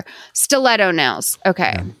unself-aware. Stiletto nails.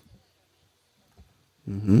 Okay. Yeah.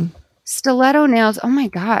 Mm-hmm. Stiletto nails. Oh my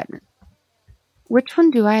God. Which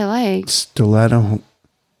one do I like?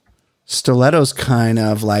 Stiletto's kind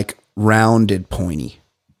of like rounded, pointy.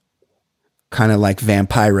 Kind of like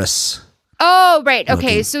vampirus. Oh, right. Okay.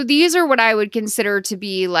 Looking. So these are what I would consider to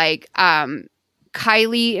be like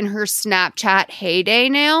Kylie in her Snapchat heyday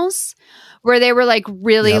nails, where they were like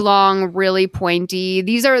really long, really pointy.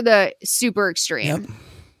 These are the super extreme.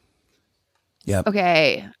 Yep.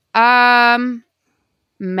 Okay.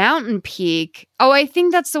 Mountain Peak. Oh, I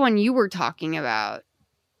think that's the one you were talking about.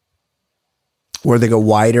 Where they go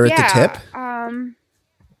wider at the tip?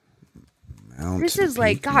 This is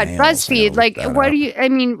like, God, nails. BuzzFeed. Like, what do you, I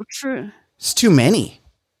mean, true. It's too many.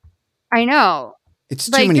 I know. It's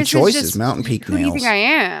too Like, many this is choices. just- Mountain Peak Who do you nails. think I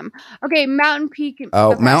am? Okay, Mountain Peak.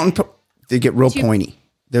 Oh, okay. They get real pointy.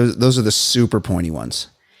 Those are the super pointy ones.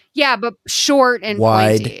 Yeah, but short and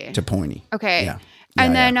Wide pointy. to pointy. Okay. Yeah.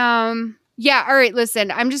 And then, all right,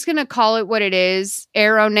 listen, I'm just going to call it what it is.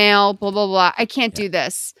 Arrow nail, blah, blah, blah. I can't do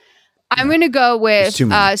this. I'm going to go with too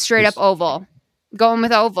many. straight up oval. Going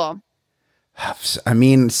with oval. I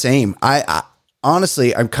mean, same. I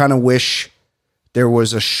honestly, I kind of wish there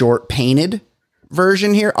was a short painted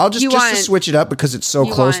version here. I'll just to switch it up because it's so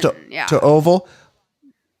close to oval.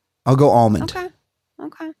 I'll go almond. Okay.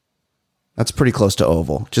 That's pretty close to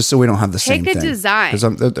oval. Just so we don't have the same Pick thing. a design.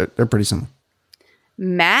 Because they're pretty similar.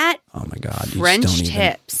 Matte. Oh my God. French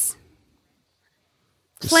tips.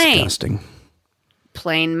 Plain. Disgusting.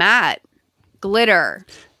 Plain matte. Glitter.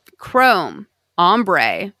 Chrome.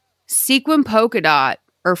 Ombre. Sequin polka dot.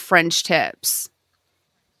 Or French tips.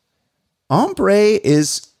 Ombre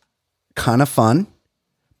is kind of fun,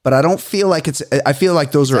 but I don't feel like I feel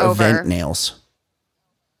like those are event nails.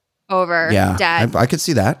 Over. Yeah. Dead. I could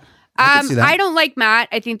see that. I don't like matte.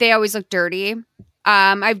 I think they always look dirty.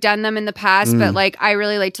 I've done them in the past, but like I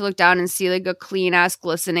really like to look down and see like a clean ass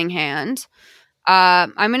glistening hand.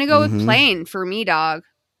 I'm gonna go with plain for me, dog.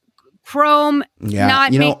 Chrome,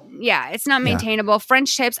 Yeah, it's not maintainable.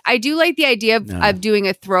 French tips. I do like the idea of doing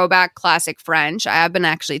a throwback classic French. I have been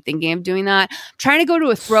actually thinking of doing that. I'm trying to go to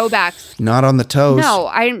a throwback. Not on the toes. No,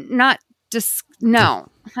 I'm not no,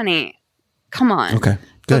 honey. Come on. Okay,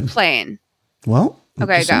 good. Go plain. Well,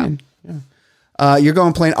 okay, go. Yeah. You're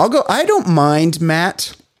going plain. I'll go. I don't mind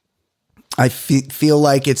matte. I feel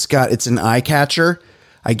like it's an eye catcher.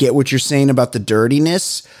 I get what you're saying about the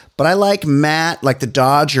dirtiness, but I like matte, like the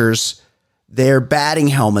Dodgers, their batting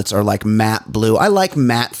helmets are like matte blue. I like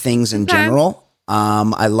matte things in general.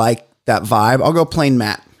 I like that vibe. I'll go plain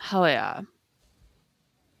matte. Hell yeah.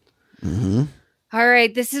 Mm-hmm. All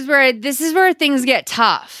right. This is where things get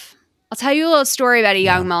tough. I'll tell you a little story about a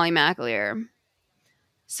young Molly McAleer.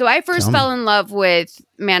 So I first fell in love with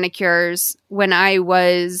manicures when I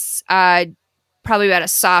was probably about a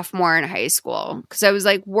sophomore in high school, because I was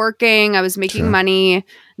like working, I was making money, and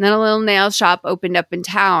then a little nail shop opened up in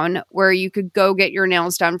town where you could go get your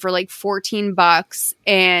nails done for like $14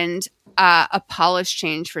 and a polish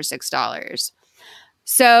change for $6.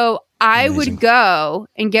 So I would go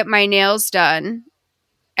and get my nails done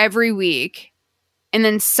every week, and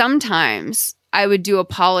then sometimes I would do a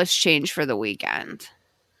polish change for the weekend.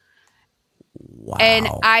 Wow. And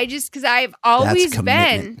I just, because I've always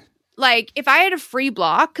been like, if I had a free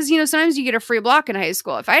block, because, sometimes you get a free block in high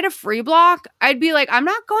school. If I had a free block, I'd be like, I'm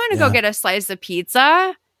not going to go get a slice of pizza.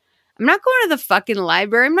 I'm not going to the fucking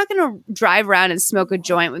library. I'm not going to drive around and smoke a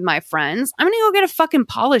joint with my friends. I'm going to go get a fucking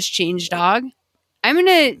polish change, dog. I'm going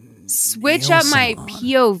to switch up my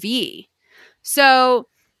POV. So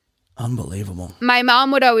unbelievable. My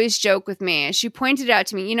mom would always joke with me. She pointed out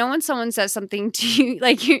to me, when someone says something to you,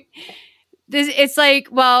 like it's like,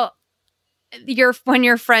 well, when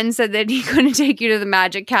your friend said that he couldn't take you to the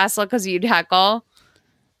Magic Castle because you'd heckle.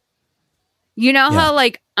 How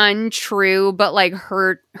like untrue but like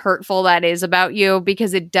hurtful that is about you,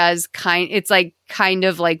 because it's like kind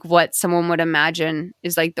of like what someone would imagine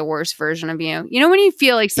is like the worst version of you. When you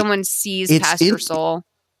feel like someone sees past your soul.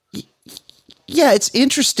 Yeah, it's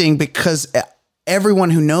interesting because everyone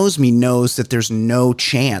who knows me knows that there's no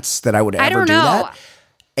chance that I would ever do that.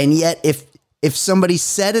 And yet if somebody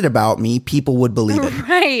said it about me, people would believe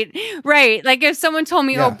it. Right. Like if someone told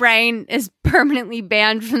me, Brian is permanently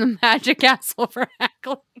banned from the Magic Castle for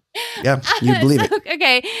heckling. Yeah, you believe it.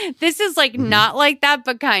 Okay. This is like not like that,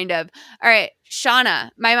 but kind of. All right.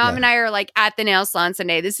 Shauna, my mom and I are like at the nail salon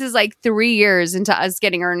Sunday. This is like 3 years into us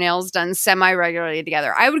getting our nails done semi-regularly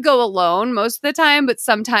together. I would go alone most of the time, but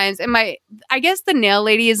sometimes, and I guess the nail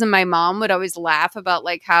ladies and my mom would always laugh about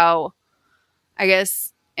like how, I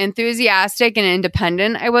guess, enthusiastic and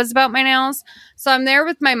independent I was about my nails. So I'm there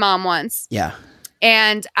with my mom once. Yeah.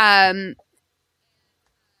 And I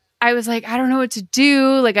was like, I don't know what to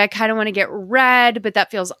do. Like, I kind of want to get red, but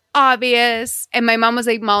that feels obvious. And my mom was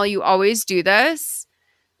like, Molly, you always do this.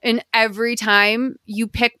 And every time you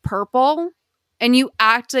pick purple and you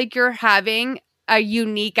act like you're having a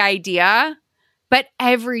unique idea, but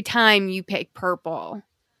every time you pick purple.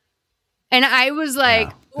 And I was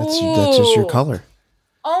like, that's just your color.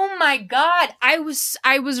 Oh my God. I was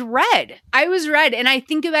red. I was red. And I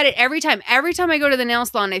think about it every time. Every time I go to the nail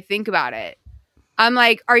salon, I think about it. I'm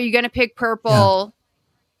like, are you going to pick purple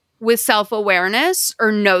with self-awareness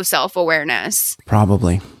or no self-awareness?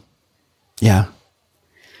 Probably. Yeah.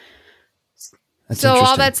 That's so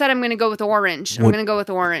all that said, I'm going to go with orange.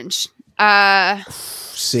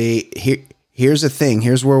 See, here's the thing.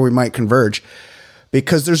 Here's where we might converge.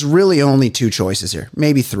 Because there's really only two choices here.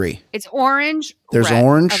 Maybe three. It's orange. There's red.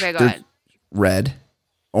 orange. Okay, go ahead. Red.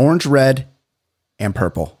 Orange, red, and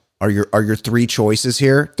purple are your three choices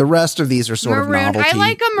here. The rest of these are sort of novelty. I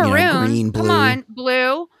like a maroon. Green, blue. Come on,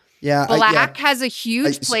 blue. Yeah. Black has a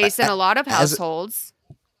huge place in a lot of households.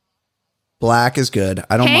 Black is good.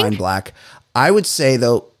 I don't mind black. I would say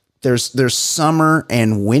though, there's summer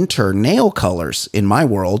and winter nail colors in my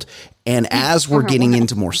world. And as we're getting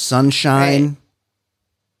into more sunshine,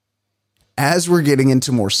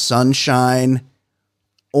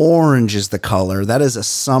 orange is the color. That is a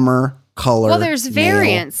summer color. Well, there's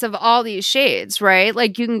variants of all these shades, right?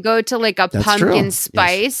 Like you can go to like a pumpkin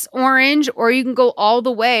spice orange, or you can go all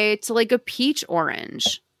the way to like a peach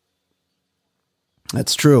orange.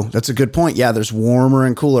 That's true. That's a good point. Yeah, there's warmer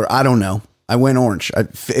and cooler. I don't know. I went orange.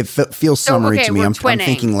 It feels summery to me. I'm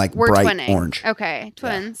thinking like bright orange. Okay,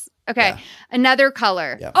 twins. Yeah. Okay, another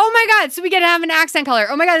color. Yeah. Oh my God, so we get to have an accent color.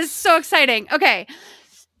 Oh my God, this is so exciting. Okay.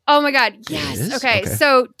 Oh my God, yes. Okay,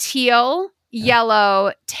 so teal,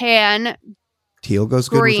 yellow, tan. Teal goes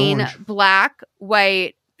good green, with orange. Black,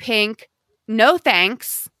 white, pink. No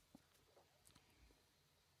thanks.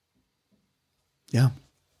 Yeah.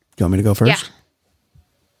 You want me to go first?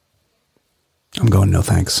 Yeah. I'm going no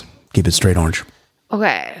thanks. Keep it straight orange.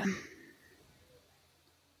 Okay.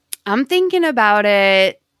 I'm thinking about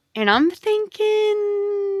it, and I'm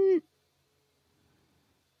thinking...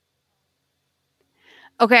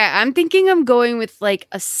 Okay, I'm thinking I'm going with like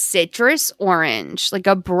a citrus orange, like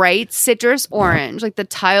a bright citrus orange, like the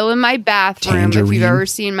tile in my bathroom. Tangerine. If you've ever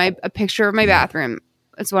seen a picture of my bathroom,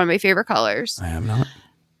 it's one of my favorite colors. I am not.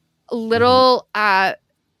 A little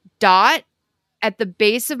dot at the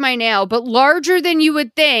base of my nail, but larger than you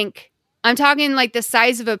would think. I'm talking like the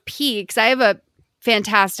size of a pea, because I have a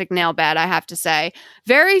fantastic nail bed, I have to say.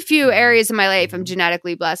 Very few areas of my life I'm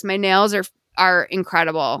genetically blessed. My nails are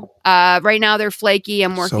incredible. Right now they're flaky.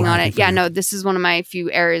 I'm working on it. Yeah, no, this is one of my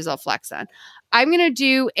few areas I'll flex on. I'm going to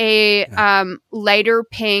do a lighter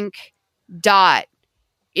pink dot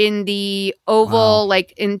in the oval,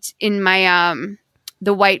 like in my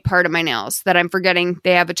the white part of my nails that I'm forgetting.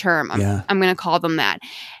 They have a term. I'm going to call them that.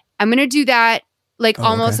 I'm going to do that like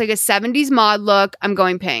almost like a 70s mod look. I'm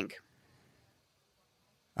going pink.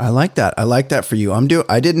 I like that. I like that for you.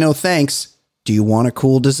 I didn't know thanks. Do you want a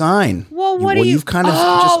cool design? Well, what do you? You've kind of just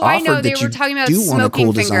offered I know they that were you talking about do want a smoking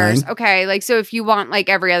cool fingers. design. Okay, like so if you want like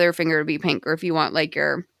every other finger to be pink, or if you want like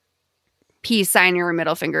your peace sign, your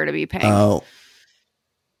middle finger to be pink.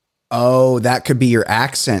 Oh, that could be your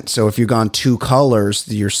accent. So if you've gone two colors,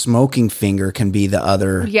 your smoking finger can be the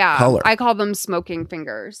other color. I call them smoking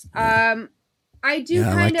fingers. I do Yeah,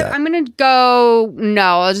 I kind like of. that. I'm gonna go.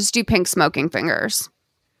 No, I'll just do pink smoking fingers.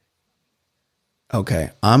 Okay.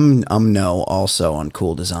 I'm no also on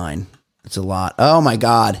cool design. It's a lot. Oh my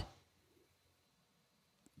God.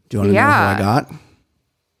 Do you want to know who I got?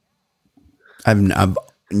 I'm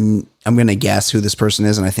going to guess who this person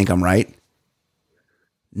is, and I think I'm right.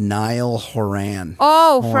 Niall Horan.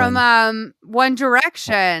 Oh, from One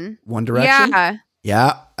Direction. One Direction? Yeah.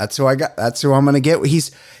 Yeah, that's who I got. That's who I'm going to get.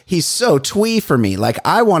 He's so twee for me. Like,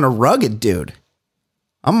 I want a rugged dude.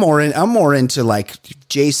 I'm more into like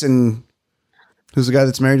Jason, who's the guy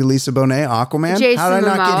that's married to Lisa Bonet, Aquaman. Jason How did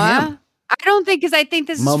I not Momoa? get him? I don't think, because I think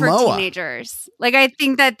this is for Momoa. teenagers. Like, I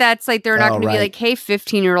think that's like, they're not going to be right. like, hey,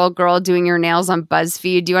 15-year-old girl doing your nails on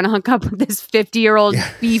BuzzFeed, do you want to hook up with this 50-year-old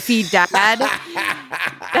beefy dad?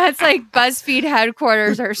 That's like BuzzFeed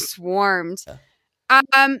headquarters are swarmed.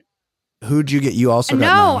 Who'd you get? You also got No,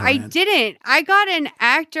 Niall I Horan. didn't. I got an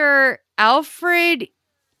actor, Alfred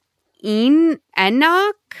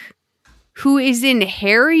Enoch, who is in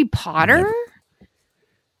Harry Potter.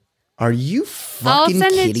 Are you fucking I'll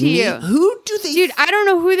send it kidding to me? you. Who do they? Dude, I don't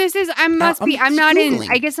know who this is. I'm not Googling.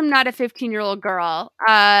 I guess I'm not a 15-year-old girl.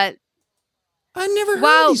 I never heard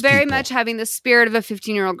Well, of these very people. much having the spirit of a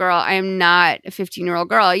 15-year-old girl. I am not a 15-year-old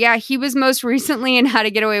girl. Yeah, he was most recently in How to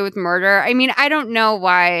Get Away with Murder. I mean, I don't know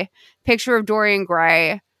why. Picture of Dorian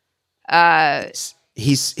Gray.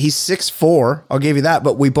 He's 6'4". I'll give you that.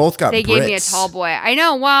 But we both got. They Brits. gave me a tall boy. I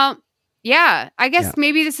know. Well, yeah. I guess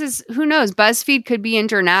maybe this is, who knows? BuzzFeed could be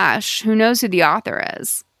internash. Who knows who the author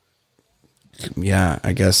is? Yeah,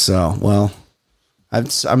 I guess so. Well, I'm Do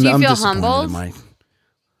you feel disappointed humbled?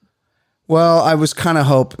 Well, I was kind of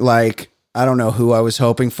I don't know who I was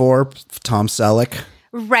hoping for. Tom Selleck.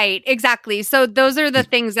 Right, exactly. So those are the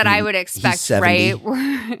things that I would expect, right?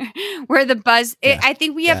 Where the buzz, I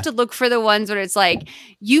think we have to look for the ones where it's like,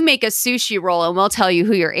 you make a sushi roll and we'll tell you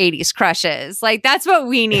who your 80s crush is. Like, that's what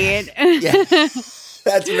we need. Yeah, that's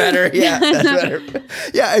better. Yeah, that's better.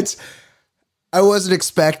 Yeah, I wasn't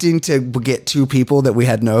expecting to get two people that we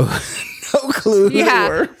had no clue who they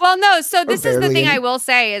were. Well, no. So this is the barely thing any. I will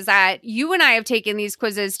say is that you and I have taken these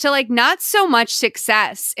quizzes to like not so much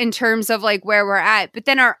success in terms of like where we're at, but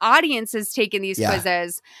then our audience has taken these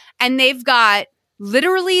quizzes and they've got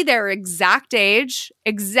literally their exact age,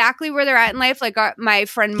 exactly where they're at in life. Like my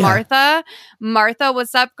friend Martha,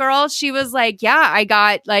 what's up, girl? She was like, yeah, I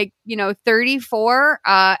got 34,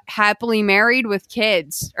 happily married with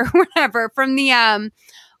kids or whatever from the,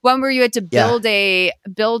 one where you had to build a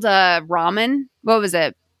ramen. What was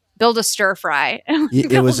it? Build a stir fry.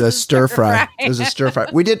 It was a stir fry. It was a stir fry.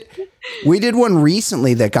 We did one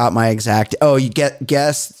recently that got my exact. Oh, you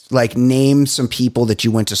guess name some people that you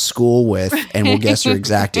went to school with, and we'll guess your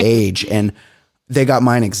exact age. And they got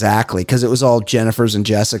mine exactly because it was all Jennifer's and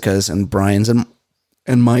Jessica's and Brian's and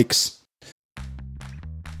Mike's.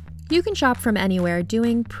 You can shop from anywhere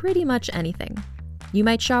doing pretty much anything. You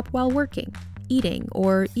might shop while working, eating,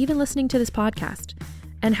 or even listening to this podcast.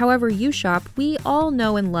 And however you shop, we all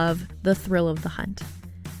know and love the thrill of the hunt.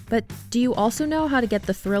 But do you also know how to get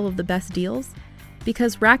the thrill of the best deals?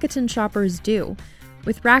 Because Rakuten shoppers do.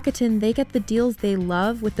 With Rakuten, they get the deals they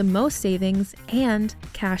love with the most savings and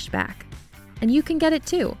cash back. And you can get it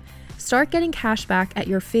too. Start getting cash back at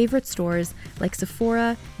your favorite stores like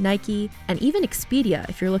Sephora, Nike, and even Expedia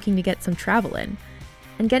if you're looking to get some travel in.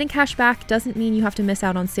 And getting cash back doesn't mean you have to miss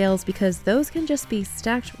out on sales because those can just be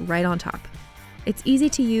stacked right on top. It's easy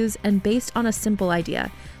to use and based on a simple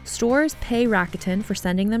idea. Stores pay Rakuten for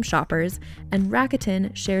sending them shoppers, and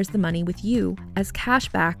Rakuten shares the money with you as cash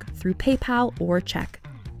back through PayPal or check.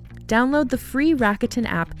 Download the free Rakuten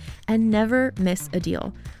app and never miss a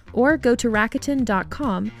deal. Or go to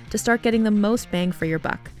Rakuten.com to start getting the most bang for your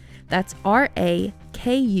buck. That's Rakuten.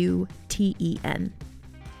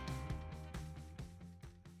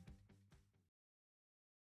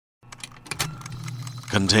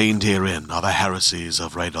 Contained herein are the heresies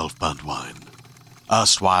of Radolf Burntwine,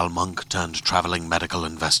 erstwhile monk turned traveling medical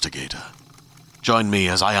investigator. Join me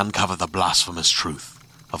as I uncover the blasphemous truth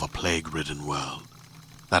of a plague-ridden world,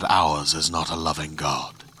 that ours is not a loving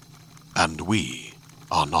God, and we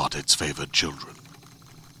are not its favored children.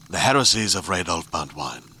 The heresies of Radolf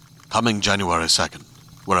Burntwine, coming January 2nd,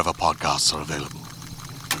 wherever podcasts are available.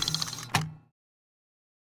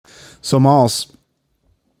 So, Malls,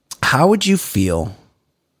 how would you feel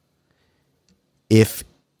if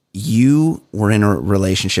you were in a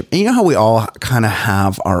relationship? And you know how we all kind of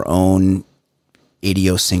have our own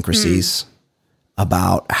idiosyncrasies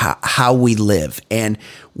about how we live. And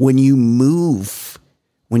when you move,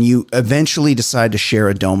 when you eventually decide to share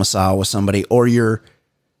a domicile with somebody, or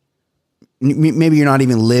maybe you're not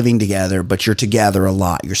even living together, but you're together a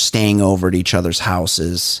lot. You're staying over at each other's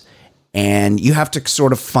houses, and you have to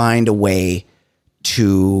sort of find a way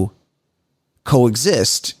to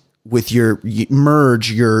coexist with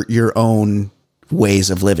merge your own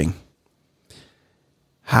ways of living.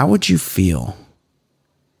 How would you feel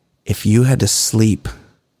if you had to sleep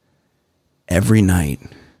every night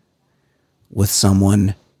with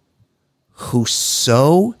someone who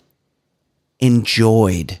so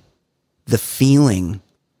enjoyed the feeling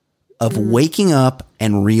of waking up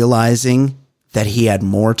and realizing that he had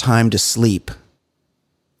more time to sleep,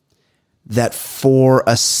 that for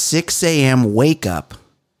a 6 a.m. wake up,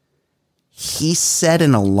 he set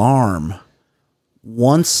an alarm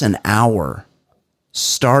once an hour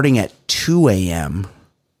starting at 2 a.m.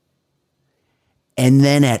 and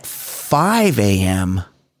then at 5 a.m.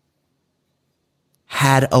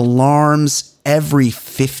 had alarms every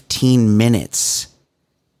 15 minutes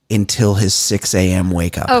until his 6 a.m.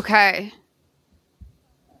 wake up? Okay.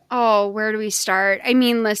 Oh, where do we start? I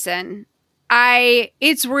mean, listen,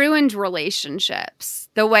 it's ruined relationships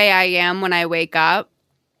the way I am when I wake up.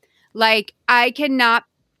 Like, I cannot.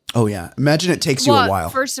 Oh, yeah. Imagine it takes you a while.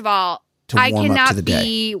 First of all, to warm I up to cannot the day.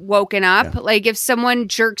 be woken up. Yeah. Like, if someone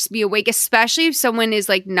jerks me awake, especially if someone is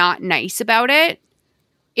like not nice about it,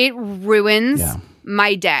 it ruins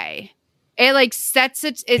my day. It like sets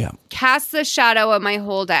it casts the shadow of my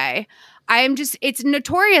whole day. It's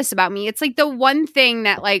notorious about me. It's like the one thing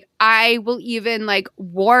that like I will even like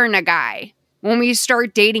warn a guy when we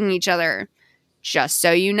start dating each other. Just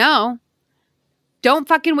so you know, don't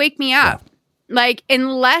fucking wake me up. Yeah. Like,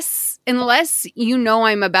 unless you know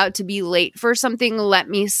I'm about to be late for something, let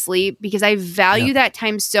me sleep, because I value that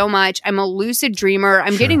time so much. I'm a lucid dreamer.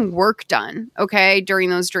 I'm getting work done, okay, during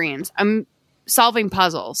those dreams. I'm solving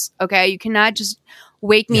puzzles, okay? You cannot just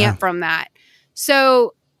wake me up from that.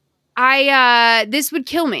 So this would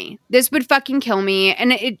kill me. This would fucking kill me.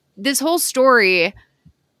 And this whole story,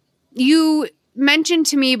 you mentioned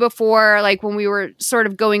to me before, like when we were sort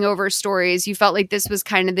of going over stories, you felt like this was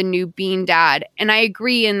kind of the new Bean Dad. And I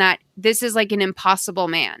agree in that this is like an impossible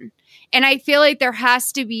man. And I feel like there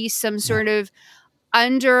has to be some sort of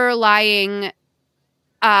underlying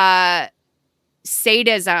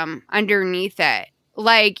sadism underneath it.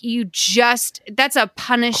 Like, that's a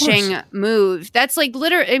punishing move. That's like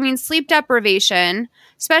literally, I mean, sleep deprivation,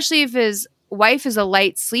 especially if his wife is a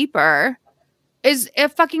light sleeper, is a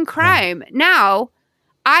fucking crime. Now,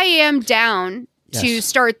 I am down to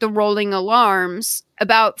start the rolling alarms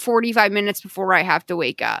about 45 minutes before I have to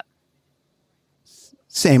wake up.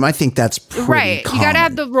 Same. I think that's pretty common. You got to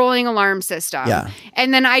have the rolling alarm system. Yeah.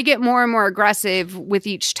 And then I get more and more aggressive with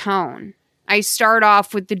each tone. I start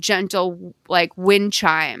off with the gentle, like, wind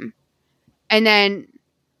chime. And then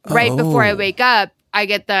right before I wake up, I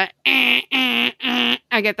get the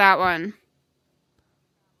I get that one.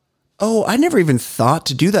 Oh, I never even thought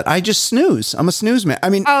to do that. I just snooze. I'm a snooze man. I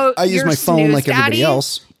mean, I use my phone like everybody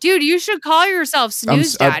else. Dude, you should call yourself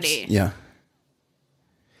Snooze Daddy. Yeah.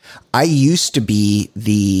 I used to be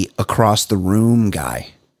the across the room guy,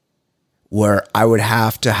 where I would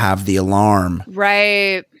have to have the alarm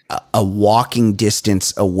right a walking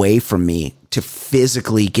distance away from me to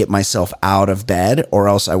physically get myself out of bed, or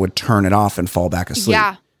else I would turn it off and fall back asleep.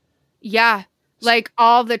 Yeah. Like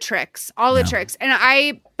all the tricks.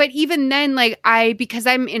 And but even then, like because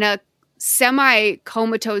I'm in a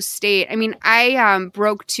semi-comatose state. I mean, I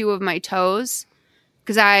broke 2 of my toes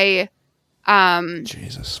because I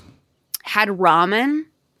Jesus. had ramen.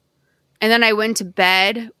 And then I went to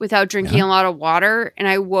bed without drinking a lot of water, and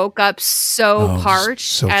I woke up so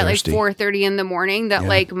parched at like 4:30 in the morning that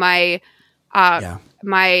like my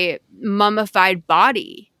mummified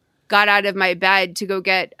body got out of my bed to go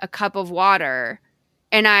get a cup of water,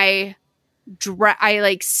 and I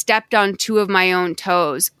like stepped on 2 of my own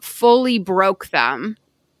toes, fully broke them.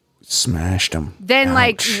 Smashed them. Then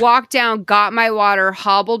like walked down, got my water,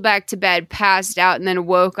 hobbled back to bed, passed out, and then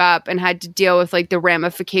woke up and had to deal with like the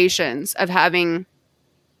ramifications of having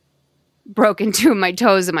broken 2 of my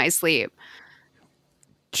toes in my sleep.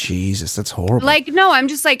 Jesus, that's horrible. Like, no, I'm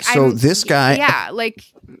just like, so this guy. Yeah, like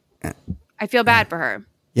I feel bad for her.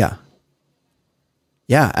 Yeah.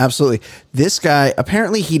 Yeah, absolutely. This guy,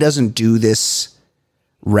 apparently he doesn't do this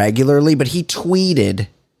regularly, but he tweeted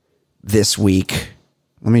this week.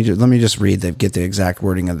 Let me just get the exact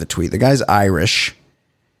wording of the tweet. The guy's Irish,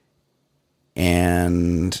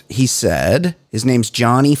 and he said his name's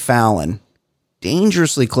Johnny Fallon,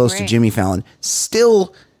 dangerously close to Jimmy Fallon.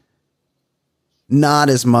 Still not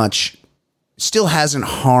as much. Still hasn't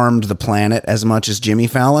harmed the planet as much as Jimmy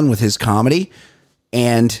Fallon with his comedy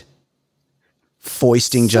and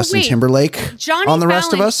foisting Justin Timberlake Johnny on the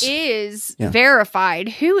rest Fallon of us. Is verified.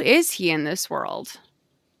 Who is he in this world?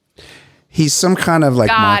 He's some kind of like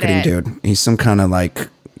marketing dude. He's some kind of like,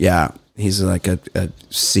 he's like a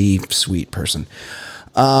C-suite person.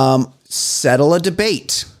 Settle a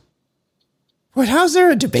debate. Wait, how's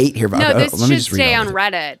there a debate here? No, this should stay on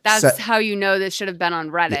Reddit. That's how you know this should have been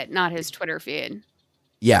on Reddit, not his Twitter feed.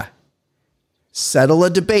 Yeah. Settle a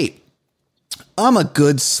debate. I'm a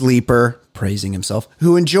good sleeper, praising himself,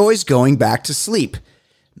 who enjoys going back to sleep.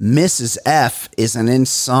 Mrs. F is an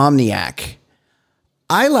insomniac.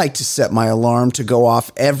 I like to set my alarm to go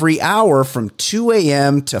off every hour from 2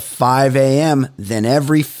 a.m. to 5 a.m., then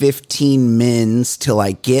every 15 mins till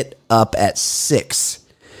I get up at 6.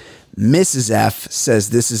 Mrs. F says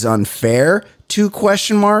this is unfair. 2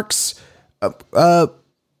 question marks. Holding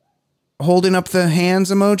up the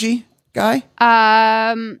hands emoji guy?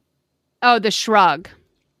 The shrug.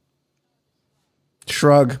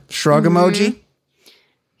 Shrug emoji?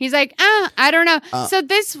 He's like, I don't know. So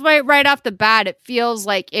this right off the bat, it feels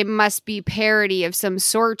like it must be parody of some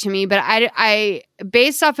sort to me. But I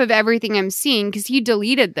based off of everything I'm seeing, because he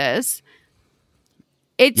deleted this,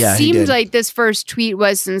 it seemed like this first tweet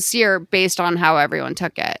was sincere based on how everyone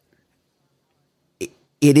took it.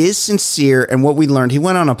 It is sincere. And what we learned, he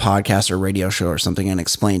went on a podcast or radio show or something and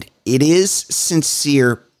explained it is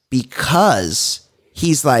sincere because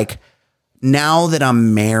he's like, now that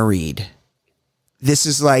I'm married, this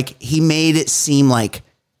is like, he made it seem like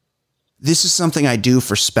this is something I do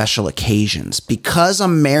for special occasions because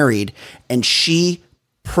I'm married and she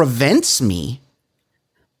prevents me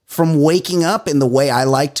from waking up in the way I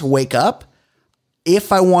like to wake up.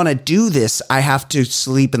 If I want to do this, I have to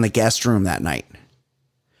sleep in the guest room that night.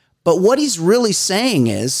 But what he's really saying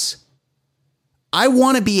is, I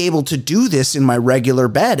want to be able to do this in my regular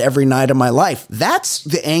bed every night of my life. That's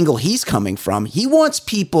the angle he's coming from. He wants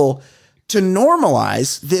people to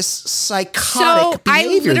normalize this psychotic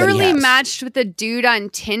behavior. I literally that he has. matched with a dude on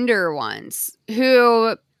Tinder once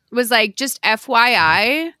who was like, just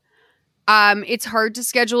FYI, it's hard to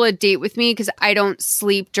schedule a date with me because I don't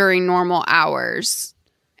sleep during normal hours.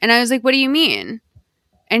 And I was like, what do you mean?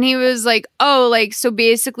 And he was like, oh, like, so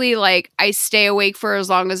basically, like, I stay awake for as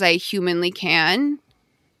long as I humanly can.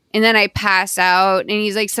 And then I pass out. And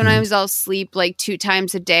he's like, sometimes I'll sleep like 2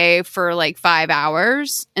 times a day for like 5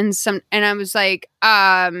 hours. And I was like,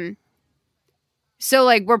 so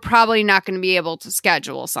like, we're probably not going to be able to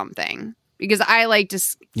schedule something because I like to.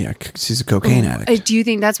 Yeah, because he's a cocaine addict. Do you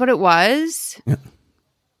think that's what it was? Yeah.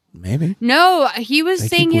 Maybe. No, he was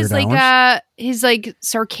saying his like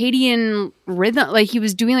circadian rhythm, like he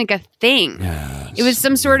was doing like a thing. Yes, it was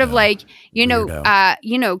some sort of like,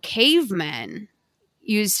 cavemen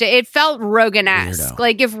used to. It felt Rogan-esque.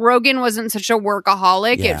 Like if Rogan wasn't such a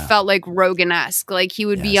workaholic, it felt like Rogan-esque. Like he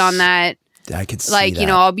would be on that. I could see like, that.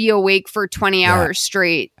 I'll be awake for 20 hours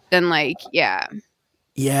straight. Then like, yeah.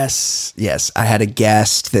 Yes. I had a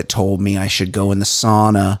guest that told me I should go in the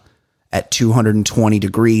sauna at 220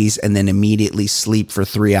 degrees and then immediately sleep for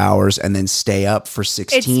 3 hours and then stay up for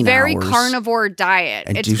 16 hours. It's very carnivore diet.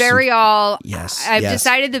 It's very I've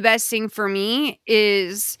decided the best thing for me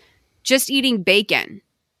is just eating bacon.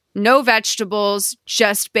 no vegetables,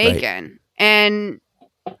 just bacon. Right. And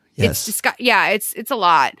Yes. it's a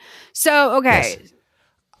lot. So, okay.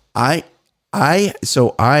 Yes.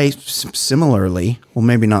 I similarly, well,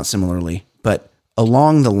 maybe not similarly, but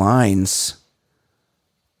along the lines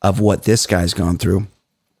of what this guy's gone through,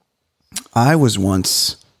 I was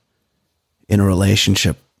once in a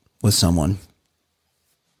relationship with someone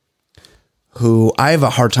who I have a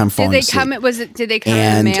hard time falling asleep. Did they come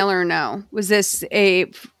in the mail or no? Was this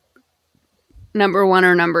a number 1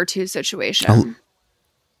 or number 2 situation?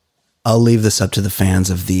 I'll leave this up to the fans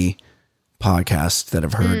of the podcast that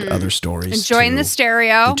have heard other stories. Enjoying the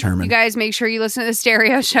stereo. Determine. You guys make sure you listen to the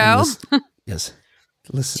stereo show. Yes.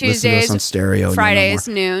 Listen Tuesdays, to us on stereo. Fridays,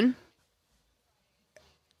 noon.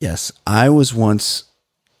 Yes. I was once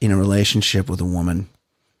in a relationship with a woman,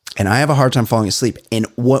 and I have a hard time falling asleep. And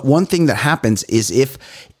one thing that happens is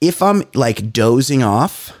if I'm like dozing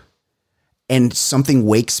off and something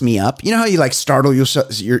wakes me up, you know how you like startle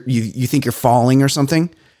yourself, you think you're falling or something,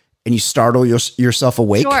 and you startle yourself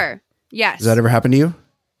awake? Sure. Yes. Does that ever happen to you?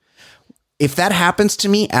 If that happens to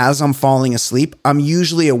me as I'm falling asleep, I'm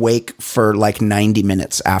usually awake for like 90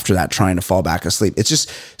 minutes after that, trying to fall back asleep. It's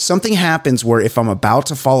just something happens where if I'm about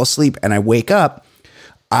to fall asleep and I wake up,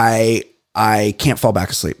 I can't fall back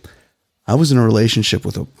asleep. I was in a relationship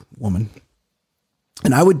with a woman,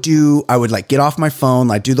 and I would like get off my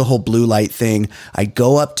phone. I'd do the whole blue light thing. I'd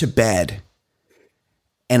go up to bed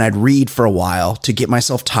and I'd read for a while to get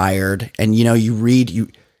myself tired. And you know, you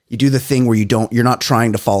do the thing where you're not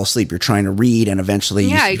trying to fall asleep. You're trying to read, and eventually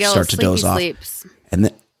you start to doze off. Sleeps. And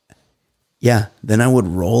then I would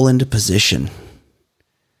roll into position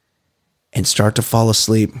and start to fall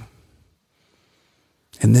asleep.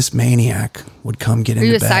 And this maniac would come get into bed.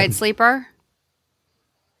 Are you a side sleeper?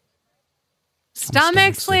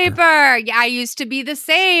 Stomach sleeper. Yeah, I used to be the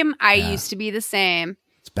same.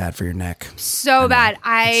 It's bad for your neck. So bad.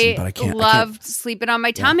 I loved sleeping on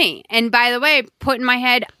my tummy. And by the way, putting my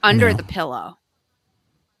head under the pillow.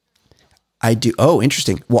 I do. Oh,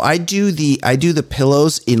 interesting. Well, I do the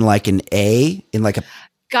pillows in like an A, in like a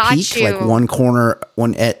peak, like one corner,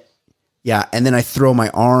 one at. Yeah, and then I throw my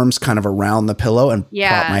arms kind of around the pillow and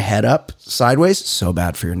prop my head up sideways. So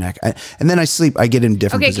bad for your neck. And then I sleep. I get in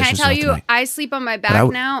different positions. Okay, can I tell you, I sleep on my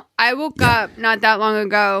back now. I woke up not that long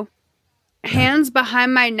ago, hands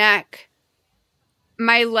behind my neck,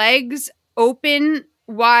 my legs open,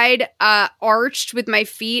 wide, arched with my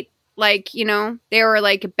feet, like, you know, they were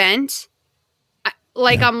like bent.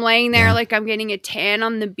 Like I'm laying there like I'm getting a tan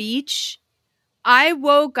on the beach. I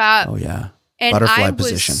woke up. Oh, yeah. And Butterfly I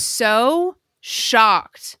was position. So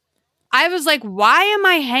shocked. I was like, why am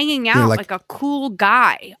I hanging out like a cool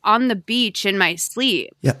guy on the beach in my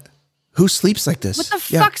sleep? Yeah. Who sleeps like this? What the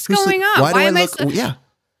fuck's going on? Why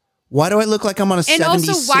do I look like I'm on a 70s sitcom? And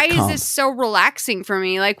also, why sitcom? is this so relaxing for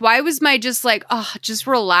me? Like, why was my just like, oh, just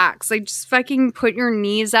relax. Like, just fucking put your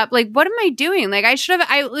knees up. Like, what am I doing? Like, I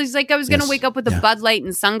was going to wake up with a Bud Light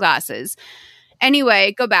and sunglasses.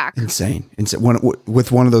 Anyway, go back. Insane.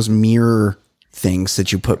 With one of those mirror things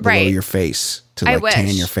that you put below your face to like tan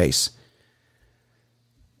your face.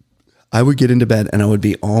 I would get into bed and I would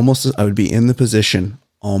be in the position,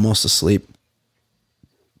 almost asleep.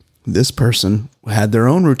 This person had their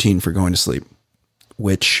own routine for going to sleep,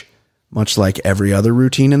 which, much like every other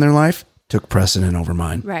routine in their life, took precedent over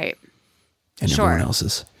mine. Right. And everyone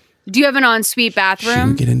else's. Do you have an ensuite bathroom? She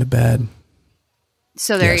would get into bed.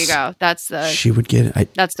 So there you go. That's the. She would get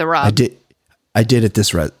it. That's the rub. I did at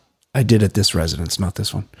this residence, not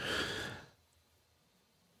this one.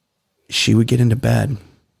 She would get into bed.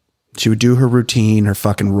 She would do her routine, her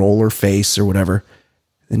fucking roll her face or whatever.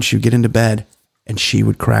 Then she would get into bed and she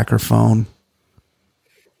would crack her phone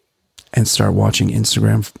and start watching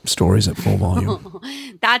Instagram stories at full volume.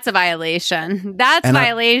 That's a violation. That's a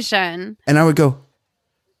violation. And I would go,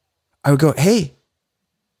 hey,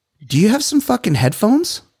 do you have some fucking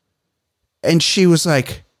headphones? And she was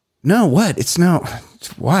like, no, what?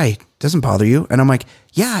 Why? It doesn't bother you? And I'm like,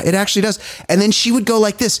 yeah, it actually does. And then she would go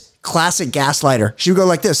like this, classic gaslighter. She would go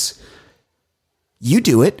like this. You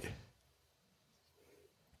do it.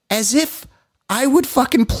 As if I would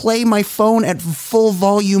fucking play my phone at full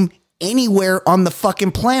volume anywhere on the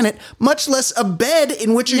fucking planet, much less a bed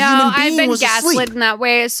in which a human being was asleep. I've been gaslit in that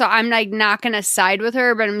way, so I'm like not going to side with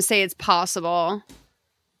her, but I'm going to say it's possible.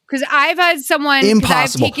 Because I've had someone,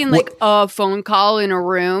 I've taken like a phone call in a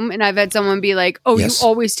room, and I've had someone be like, oh, you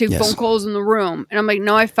always take phone calls in the room. And I'm like,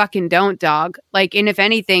 no, I fucking don't, dog. Like, and if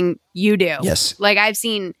anything, you do. Yes. Like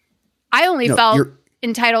I only felt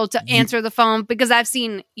entitled to answer the phone because I've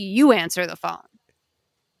seen you answer the phone.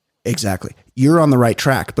 Exactly. You're on the right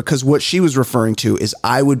track, because what she was referring to is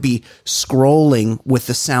I would be scrolling with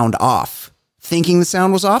the sound off, thinking the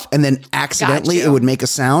sound was off, and then accidentally it would make a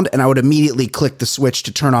sound, and I would immediately click the switch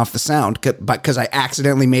to turn off the sound because I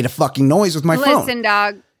accidentally made a fucking noise with my phone. Listen,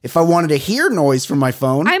 dog. If I wanted to hear noise from my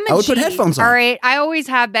phone, I would put headphones on. All right. I always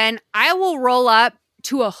have been. I will roll up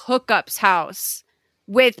to a hookup's house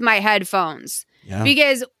with my headphones. Yeah.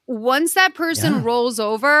 Because once that person rolls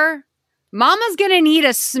over, mama's going to need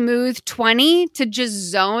a smooth 20 to just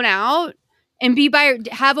zone out and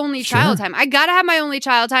have only child time. I got to have my only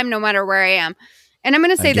child time no matter where I am. And I'm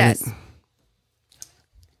going to say this.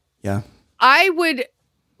 Yeah. I would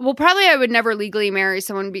never legally marry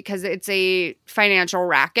someone because it's a financial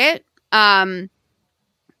racket.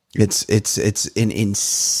 It's an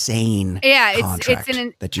insane contract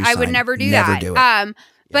that you I would never do that. Do it.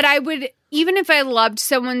 But I would, even if I loved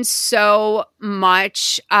someone so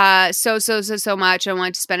much, so much, I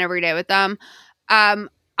wanted to spend every day with them,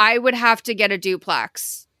 I would have to get a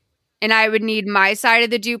duplex. And I would need my side of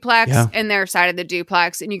the duplex and their side of the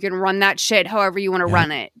duplex. And you can run that shit however you want to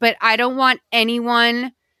run it. But I don't want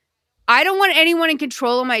anyone in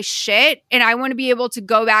control of my shit, and I want to be able to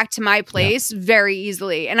go back to my place very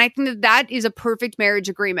easily. And I think that is a perfect marriage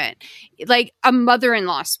agreement. Like a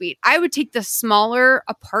mother-in-law suite. I would take the smaller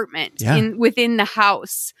apartment within the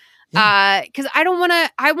house. Because I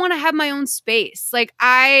want to have my own space. Like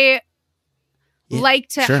I like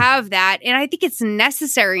to have that, and I think it's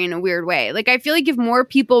necessary in a weird way. Like I feel like if more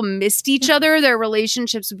people missed each other, their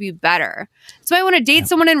relationships would be better. So I want to date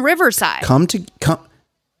someone in Riverside. Come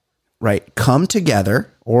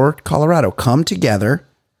together, or Colorado. Come together.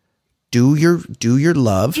 Do your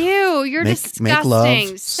love. Ew, you're disgusting. Make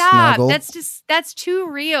love. Stop. Snuggle. That's too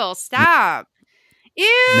real. Stop.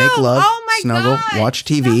 Ew. Make love. Oh my snuggle. God. Watch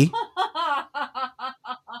TV.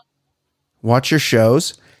 Watch your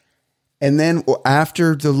shows. And then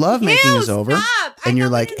after the love making is over, and you're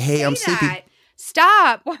like, "Hey, I'm sleepy."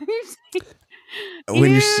 Stop. Why are you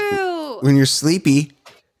saying? When you're sleepy,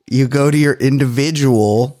 you go to your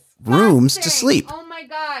individual rooms to sleep. Oh my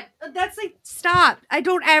God. That's like, stop. I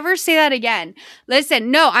don't ever say that again.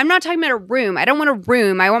 Listen, no, I'm not talking about a room. I don't want a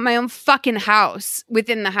room. I want my own fucking house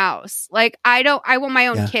within the house. Like I want my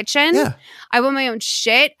own kitchen. Yeah. I want my own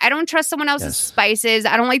shit. I don't trust someone else's spices.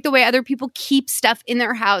 I don't like the way other people keep stuff in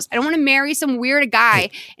their house. I don't want to marry some weird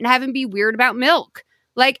guy and have him be weird about milk.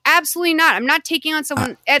 Like, absolutely not. I'm not taking on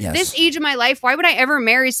someone at this age of my life. Why would I ever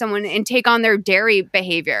marry someone and take on their dairy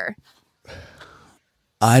behavior?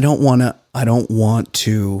 I don't want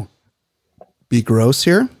to be gross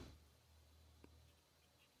here,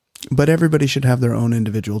 but everybody should have their own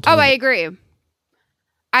individual toilet. Oh, I agree.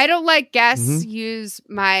 I don't let guests use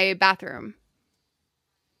my bathroom.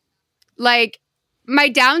 Like my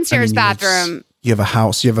downstairs bathroom. You have a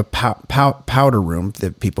house. You have a powder room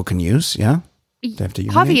that people can use. Yeah. They have to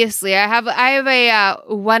urinate? Obviously, I have a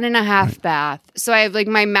 1.5 bath. So I have like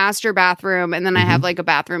my master bathroom, and then I have like a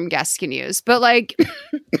bathroom guests can use. But like,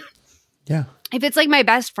 if it's like my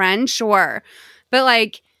best friend, sure. But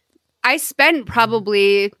like, I spent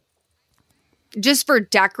probably just for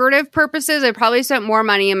decorative purposes, I probably spent more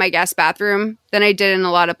money in my guest bathroom than I did in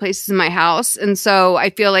a lot of places in my house. And so I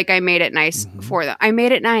feel like I made it nice for them. I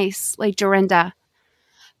made it nice, like Dorinda.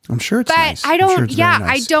 I'm sure it's nice. I don't.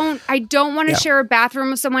 Nice. I don't want to share a bathroom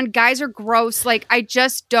with someone. Guys are gross. Like I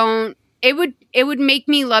just don't. It would make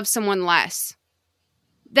me love someone less.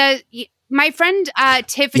 My friend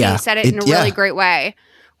Tiffany said it in a really great way,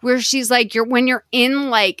 where she's like, when you're in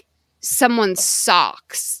like someone's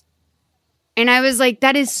socks. And I was like,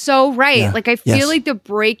 that is so right. Yeah. Like, I feel like the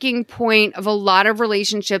breaking point of a lot of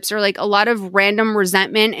relationships, or like a lot of random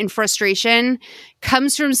resentment and frustration,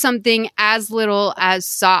 comes from something as little as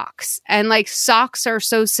socks. And like, socks are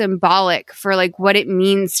so symbolic for like what it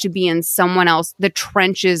means to be in the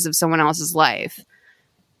trenches of someone else's life.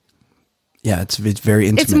 Yeah, it's very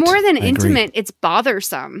intimate. It's more than intimate. It's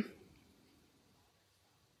bothersome.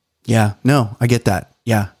 Yeah, no, I get that.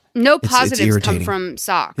 Yeah. No positives come from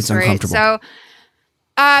socks, it's right? Uncomfortable. So,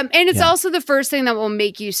 and it's also the first thing that will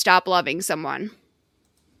make you stop loving someone.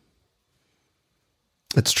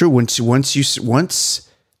 It's true. Once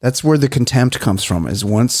that's where the contempt comes from. Is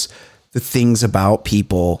once the things about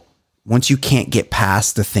people, once you can't get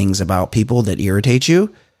past the things about people that irritate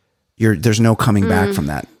you, there's no coming back from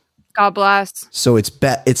that. God bless. So it's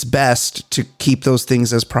best to keep those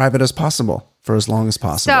things as private as possible for as long as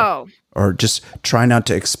possible. Or just try not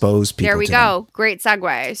to expose people. There we go. Great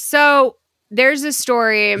segue. So there's a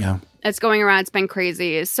story that's going around. It's been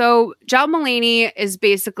crazy. So John Mulaney is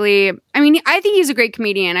basically, I think he's a great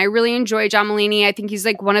comedian. I really enjoy John Mulaney. I think he's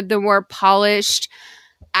like one of the more polished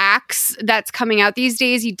acts that's coming out these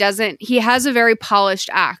days, he has a very polished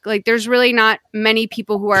act. Like there's really not many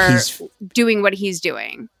people who are doing what he's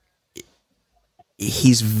doing.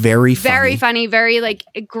 He's very funny. Very funny, very like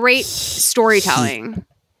great storytelling.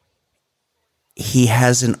 He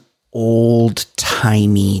has an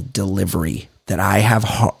old-timey delivery that I have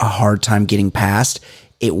a hard time getting past.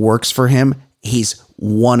 It works for him. He's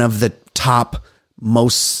one of the top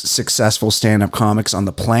most successful stand-up comics on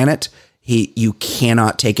the planet. You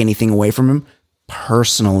cannot take anything away from him.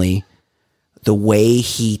 Personally, the way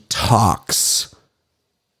he talks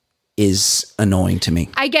is annoying to me.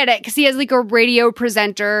 I get it because he has like a radio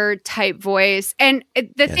presenter type voice. And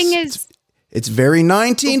the thing is, it's very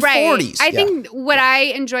 1940s. Right. I think what I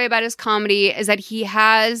enjoy about his comedy is that he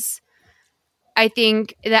has, I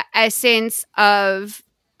think, the essence of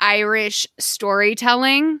Irish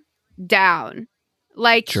storytelling down.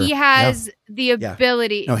 Like he has the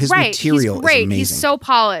ability. No, his material he's great. is amazing. He's so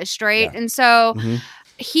polished, right? Yeah. And so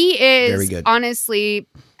he is very good. Honestly,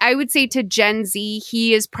 I would say to Gen Z,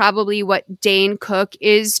 he is probably what Dane Cook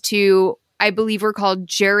is to, I believe we're called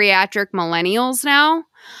geriatric millennials now,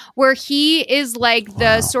 where he is like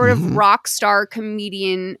the sort of rock star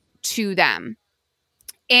comedian to them.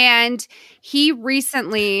 And he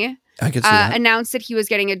recently announced that he was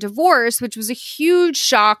getting a divorce, which was a huge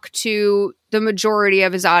shock to the majority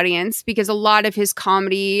of his audience because a lot of his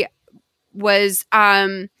comedy was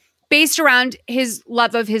based around his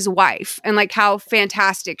love of his wife and like how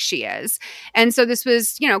fantastic she is. And so this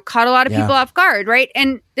was, caught a lot of people off guard, right?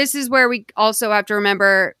 And this is where we also have to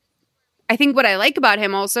remember, I think what I like about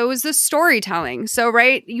him also is the storytelling. So,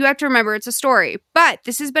 right, you have to remember it's a story. But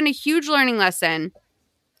this has been a huge learning lesson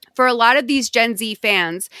for a lot of these Gen Z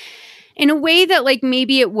fans in a way that like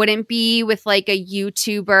maybe it wouldn't be with like a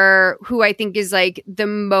YouTuber who I think is like the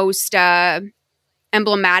most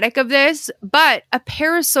emblematic of this, but a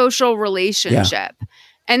parasocial relationship. Yeah.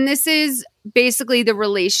 And this is basically the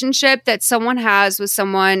relationship that someone has with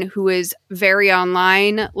someone who is very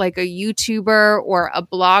online, like a YouTuber or a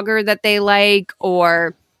blogger that they like,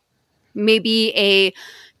 or maybe a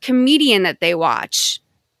comedian that they watch.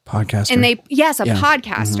 Podcaster. And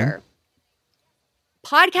podcaster.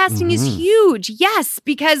 Podcasting is huge. Yes,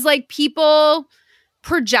 because like people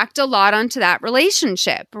project a lot onto that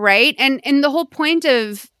relationship, right? And the whole point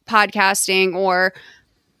of podcasting or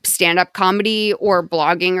stand-up comedy or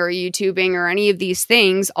blogging or YouTubing or any of these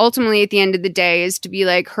things, ultimately at the end of the day is to be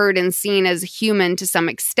like heard and seen as a human to some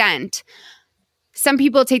extent. Some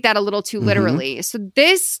people take that a little too literally. So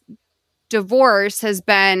this divorce has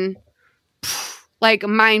been like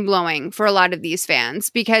mind-blowing for a lot of these fans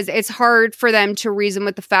because it's hard for them to reason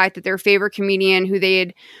with the fact that their favorite comedian who they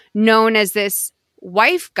had known as this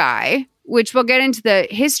wife guy, which we'll get into the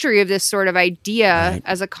history of this sort of idea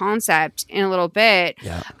as a concept in a little bit.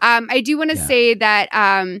 Yeah. I do want to say that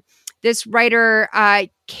this writer,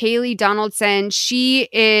 Kaylee Donaldson, she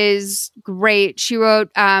is great. She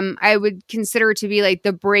wrote, I would consider to be like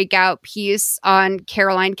the breakout piece on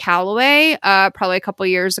Caroline Calloway, probably a couple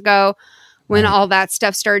years ago when all that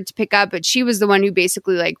stuff started to pick up. But she was the one who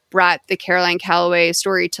basically like brought the Caroline Calloway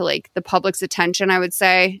story to like the public's attention, I would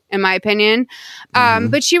say, in my opinion.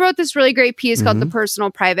 But she wrote this really great piece called The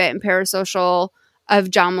Personal, Private, and Parasocial of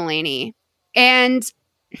John Mulaney. And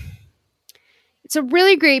it's a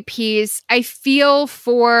really great piece. I feel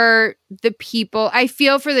for the people. I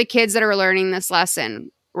feel for the kids that are learning this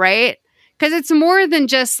lesson, right? Because it's more than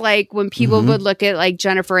just like when people would look at like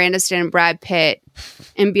Jennifer Aniston and Brad Pitt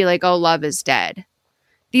and be like, oh, love is dead.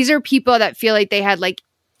 These are people that feel like they had like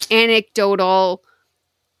anecdotal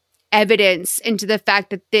evidence into the fact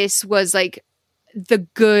that this was like the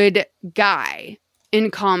good guy in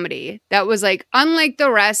comedy that was like unlike the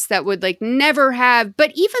rest that would like never have.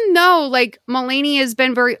 But even though like Mulaney has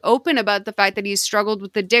been very open about the fact that he's struggled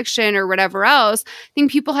with addiction or whatever else, I think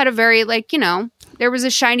people had a very like, there was a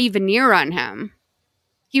shiny veneer on him.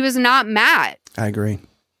 He was not Matt. I agree.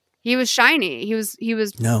 He was shiny. He wasn't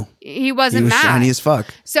he was Matt. Shiny as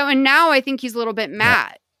fuck. So, and now I think he's a little bit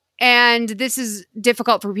Matt. And this is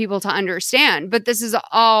difficult for people to understand, but this is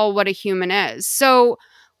all what a human is. So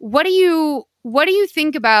what do you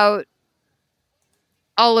think about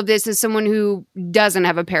all of this as someone who doesn't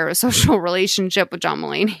have a parasocial relationship with John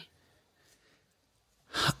Mulaney?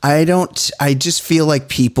 I just feel like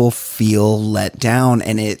people feel let down,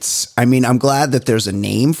 and I'm glad that there's a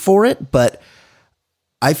name for it, but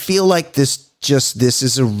I feel like this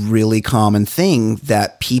is a really common thing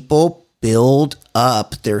that people build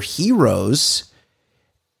up their heroes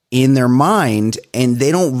in their mind and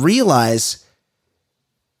they don't realize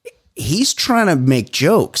he's trying to make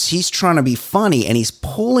jokes. He's trying to be funny and he's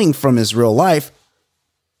pulling from his real life.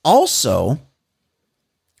 also,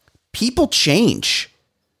 people change.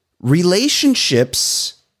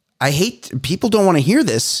 Relationships, people don't want to hear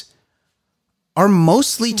this, are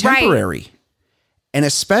mostly temporary.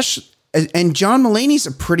 Right. And John Mulaney's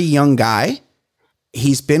a pretty young guy.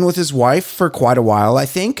 He's been with his wife for quite a while, I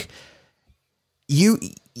think.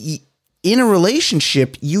 In a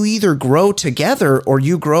relationship, you either grow together or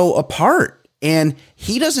you grow apart. And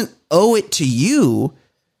he doesn't owe it to you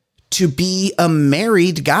to be a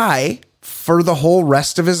married guy for the whole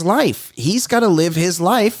rest of his life. He's got to live his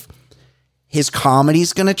life. His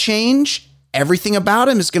comedy's going to change. Everything about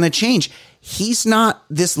him is going to change. He's not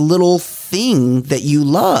this little thing that you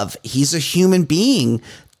love. He's a human being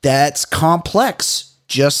that's complex,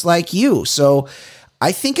 just like you. So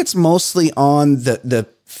I think it's mostly on the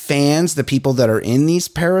fans, the people that are in these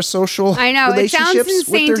parasocial I know, it sounds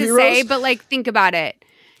insane to heroes. Say, but like, think about it.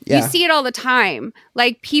 Yeah. You see it all the time.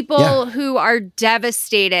 Like people who are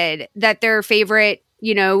devastated that their favorite,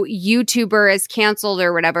 YouTuber is canceled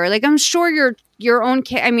or whatever. Like, I'm sure your own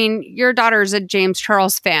kid, I mean, your daughter's a James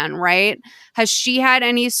Charles fan, right? Has she had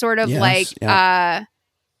any sort of I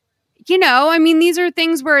mean, these are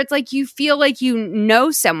things where it's like you feel like you know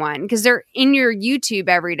someone because they're in your YouTube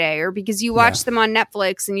every day or because you watch them on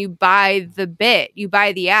Netflix and you buy the bit, you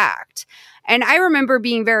buy the act. And I remember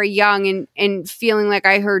being very young and feeling like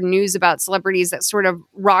I heard news about celebrities that sort of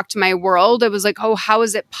rocked my world. It was like, oh, how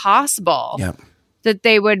is it possible that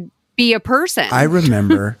they would be a person? I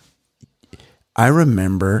remember.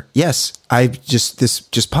 Yes, this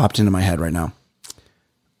just popped into my head right now.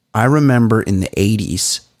 I remember in the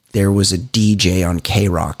 80s, there was a DJ on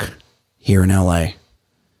K-Rock here in LA.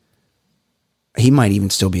 He might even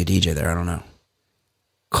still be a DJ there. I don't know.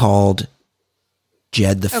 Called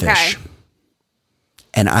Jed the Fish.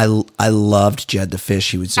 And I loved Jed the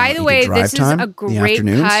Fish. He was By the way, this is a great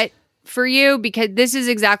cut for you because this is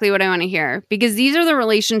exactly what I want to hear. Because these are the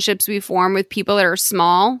relationships we form with people that are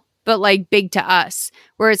small, but like big to us.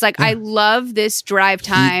 Where it's like, I love this drive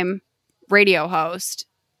time radio host.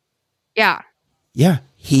 Yeah. Yeah.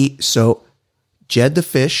 So Jed the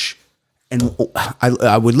Fish, and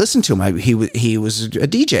I would listen to him. He was a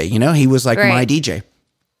DJ, he was like my DJ.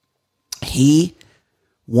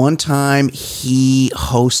 One time he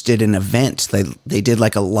hosted an event. They did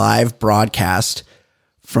like a live broadcast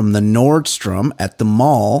from the Nordstrom at the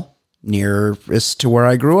mall nearest to where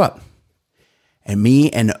I grew up. And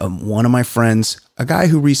me and one of my friends, a guy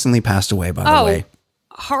who recently passed away, by the way.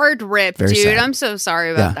 Hard rip, dude. Sad. I'm so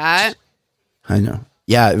sorry about that. I know.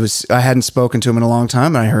 Yeah, it was. I hadn't spoken to him in a long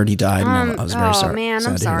time, and I heard he died. And I was very sorry. Oh man,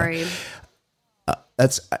 I'm sorry.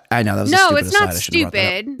 I know that was no, a it's not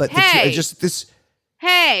stupid. But hey, this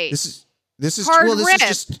is hard well. rip.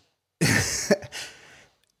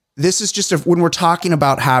 This is just when we're talking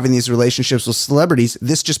about having these relationships with celebrities.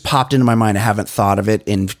 This just popped into my mind. I haven't thought of it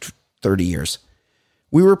in 30 years.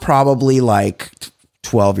 We were probably like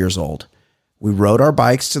 12 years old. We rode our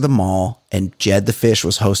bikes to the mall and Jed the Fish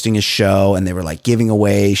was hosting his show and they were like giving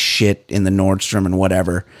away shit in the Nordstrom and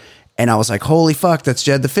whatever. And I was like, holy fuck, that's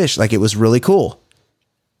Jed the Fish. Like, it was really cool.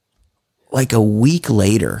 Like a week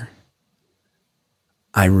later,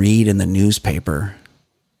 I read in the newspaper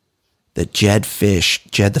that Jed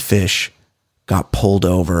the Fish got pulled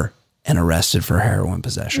over and arrested for heroin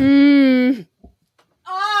possession.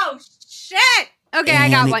 Oh, shit. Okay, I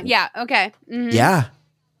got one. Yeah, okay. Mm-hmm. Yeah.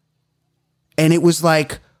 And it was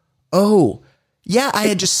like, oh, yeah, I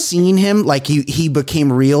had just seen him. Like he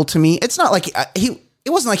became real to me. It's not like it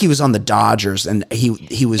wasn't like he was on the Dodgers and he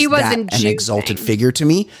was that an exalted figure to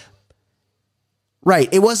me. Right.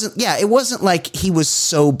 It wasn't like he was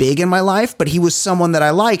so big in my life, but he was someone that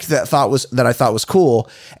I liked that I thought was cool.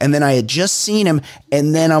 And then I had just seen him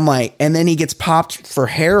and then I'm like, and then he gets popped for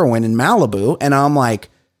heroin in Malibu and I'm like,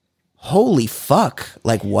 holy fuck.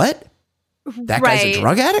 Like, what? That guy's a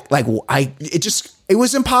drug addict? Like, it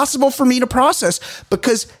was impossible for me to process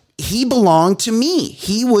because he belonged to me.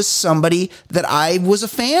 He was somebody that I was a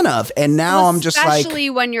fan of. And now I'm just like, especially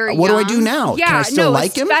when you're what young. do I do now? Yeah, can I still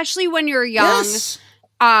like him? Especially when you're young. Yes.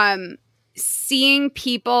 Seeing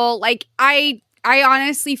people like I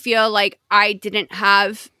honestly feel like I didn't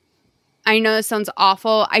have, I know this sounds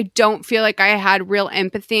awful. I don't feel like I had real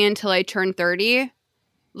empathy until I turned 30.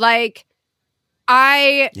 Like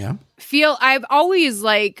feel I've always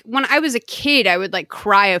like when I was a kid, I would like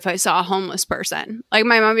cry if I saw a homeless person. Like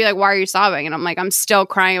my mom would be like, why are you sobbing? And I'm like, I'm still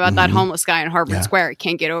crying about that homeless guy in Harvard Square. I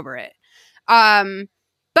can't get over it.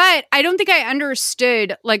 But I don't think I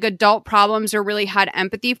understood like adult problems or really had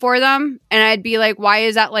empathy for them. And I'd be like, why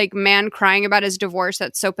is that like man crying about his divorce?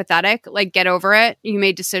 That's so pathetic. Like, get over it. You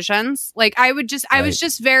made decisions. Like I was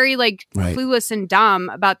just very like clueless and dumb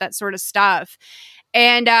about that sort of stuff.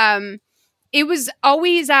 And it was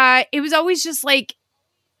always just like,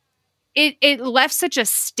 it left such a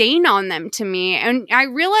stain on them to me. And I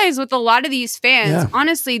realize with a lot of these fans,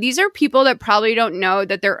 honestly, these are people that probably don't know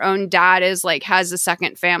that their own dad is like, has a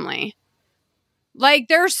second family. Like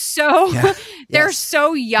they're so, they're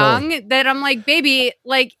so young that I'm like, baby,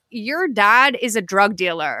 like your dad is a drug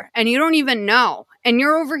dealer and you don't even know. And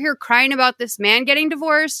you're over here crying about this man getting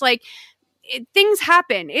divorced. Like things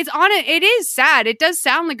happen. It is sad. It does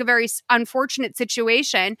sound like a very unfortunate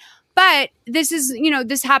situation. But this is,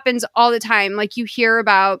 this happens all the time. Like you hear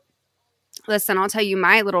about, listen, I'll tell you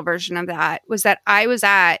my little version of that was that I was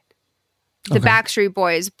at the Backstreet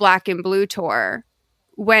Boys Black and Blue tour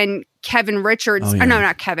when Kevin Richards,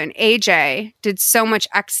 not Kevin, AJ did so much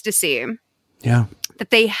ecstasy that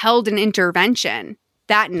they held an intervention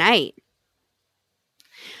that night.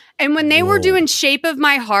 And when they were doing Shape of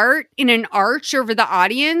My Heart in an arch over the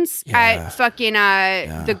audience at fucking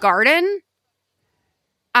the Garden,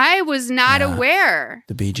 I was not aware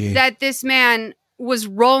that this man was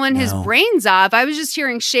rolling his brains off. I was just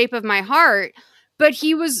hearing Shape of My Heart, but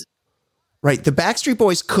he was right. The Backstreet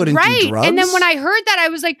Boys couldn't do drugs. And then when I heard that, I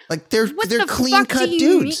was like they're clean cut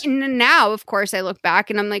dudes. And now, of course, I look back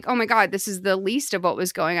and I'm like, oh my God, this is the least of what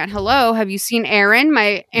was going on. Hello, have you seen Aaron,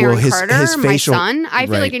 Carter, my son? I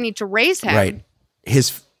feel like I need to raise him. Right.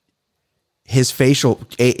 His facial,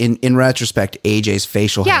 in retrospect, AJ's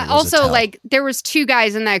facial hair was also a tell. like there was two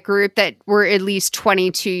guys in that group that were at least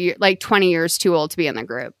 20 years too old to be in the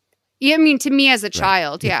group. I mean, to me as a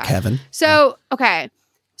child, Kevin. So, okay.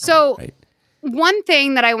 So one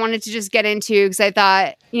thing that I wanted to just get into, because I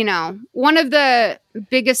thought, one of the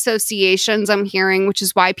big associations I'm hearing, which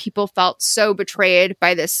is why people felt so betrayed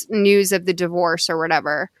by this news of the divorce or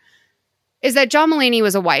whatever, is that John Mulaney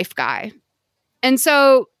was a wife guy. And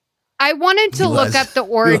so I wanted to look up the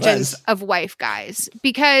origins of wife guys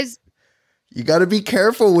because you got to be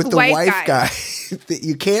careful with the wife guy.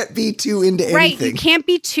 You can't be too into anything. Right. You can't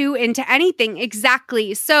be too into anything.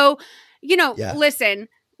 Exactly. So, listen,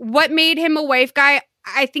 what made him a wife guy?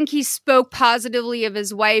 I think he spoke positively of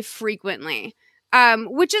his wife frequently,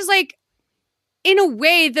 which is like, in a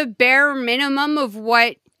way, the bare minimum of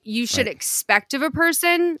what you should expect of a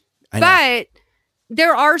person. But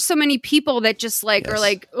there are so many people that just are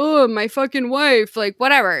like, oh, my fucking wife, like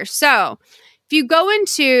whatever. So if you go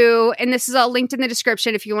into, and this is all linked in the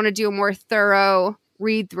description if you want to do a more thorough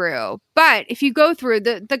read through, but if you go through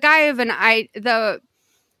the guy of the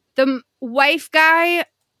wife guy,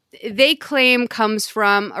 they claim comes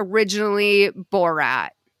from originally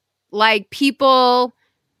Borat, like people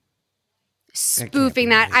spoofing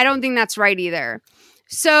that. I don't think that's right either.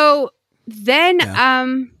 So then,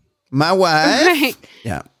 my wife. Right.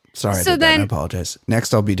 Yeah. Sorry. So then, I apologize.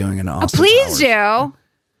 Next, I'll be doing an Austin please Powers. Do.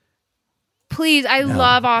 Please. I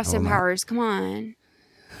love Austin Powers. Come on.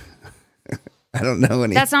 I don't know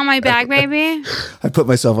any. That's not my bag, baby. I put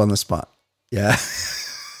myself on the spot. Yeah.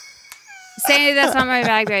 Say that's not my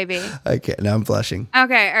bag, baby. I can't. Now I'm blushing.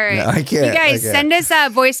 Okay. All right. No, I can't. You guys, send us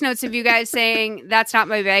voice notes of you guys saying that's not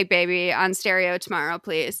my bag, baby on stereo tomorrow,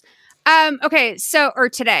 please. Okay. So, or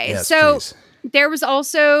today. Yes, so please. There was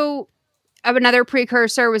also another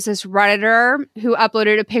precursor was this Redditor who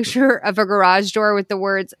uploaded a picture of a garage door with the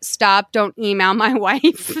words, "Stop, don't email my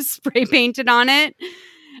wife," spray painted on it.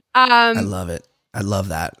 I love it. I love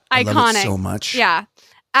that. Iconic. I love it so much. Yeah.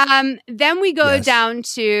 Then we go down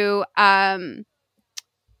to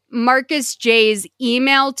Marcus J's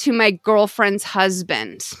email to my girlfriend's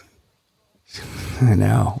husband. I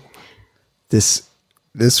know.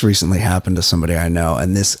 This recently happened to somebody I know,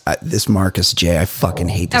 and this Marcus J, I fucking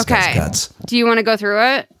hate this guy's guts. Do you want to go through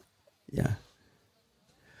it? Yeah.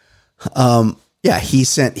 Yeah, he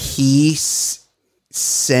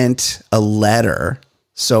sent a letter.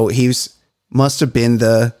 So must have been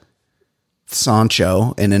the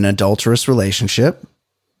Sancho in an adulterous relationship.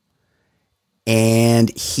 And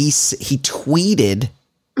he tweeted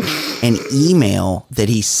an email that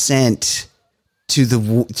he sent to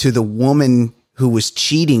the woman who was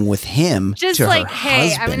cheating with him. Just to like, her hey,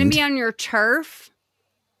 husband. I'm going to be on your turf.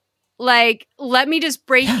 Like, let me just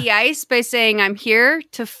break the ice by saying I'm here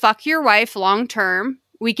to fuck your wife long term.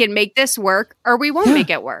 We can make this work or we won't make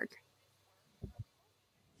it work.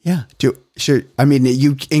 Yeah. I mean,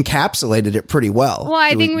 you encapsulated it pretty well. Well,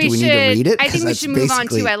 I think we should. Need to read it? I think we should move on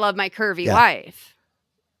to I love my curvy wife.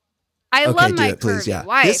 I Okay, love do my it, please, curvy yeah.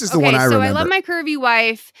 wife. This is the one I so remember. I love my curvy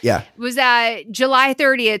wife. Yeah. Was July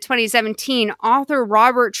 30th, 2017. Author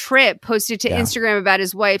Robert Tripp posted to Instagram about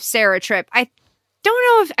his wife, Sarah Tripp. I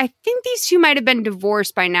think these two might have been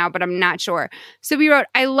divorced by now, but I'm not sure. So we wrote,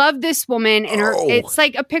 I love this woman. And it's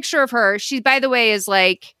like a picture of her. She, by the way, is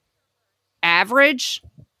like average.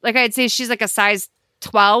 Like I'd say she's like a size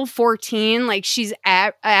 12, 14. Like she's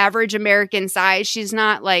average American size. She's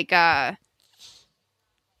not like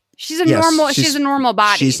she has a normal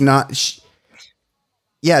body. She's not.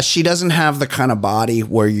 She doesn't have the kind of body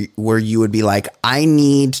where you would be like, I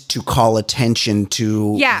need to call attention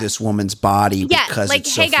to this woman's body because like,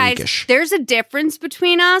 it's so hey guys, freakish. There's a difference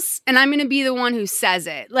between us, and I'm going to be the one who says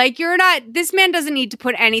it. Like, this man doesn't need to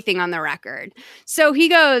put anything on the record. So he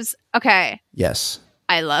goes, okay. Yes.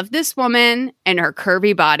 I love this woman and her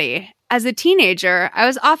curvy body. As a teenager, I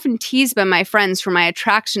was often teased by my friends for my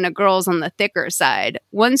attraction to girls on the thicker side,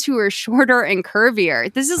 ones who were shorter and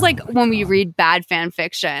curvier. This is like when we read bad fan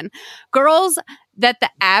fiction. Girls that the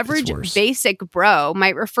average basic bro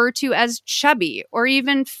might refer to as chubby or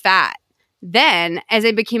even fat. Then, as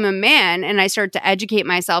I became a man and I started to educate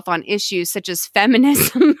myself on issues such as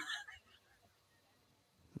feminism,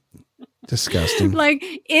 disgusting. Like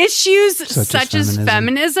issues such as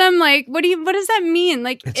feminism. Like what does that mean?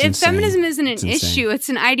 Like it's if insane. feminism isn't an issue, it's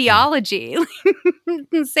an ideology.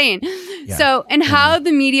 It's insane. Yeah. So, and how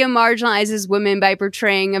the media marginalizes women by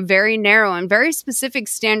portraying a very narrow and very specific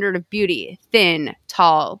standard of beauty: thin,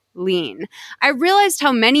 tall, lean. I realized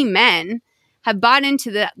how many men have bought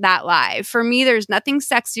into that lie. For me, there's nothing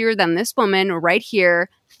sexier than this woman right here.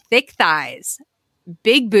 Thick thighs,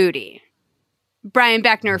 big booty. Brian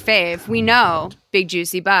Beckner fave. We know big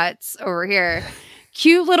juicy butts over here.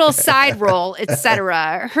 Cute little side roll,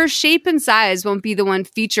 etc. Her shape and size won't be the one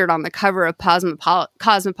featured on the cover of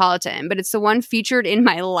Cosmopolitan, but it's the one featured in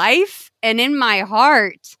my life and in my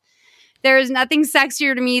heart. There is nothing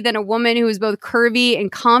sexier to me than a woman who is both curvy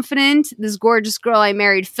and confident. This gorgeous girl I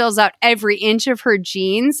married fills out every inch of her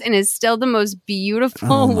jeans and is still the most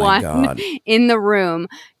beautiful one in the room.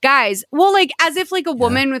 Guys, well, like as if like a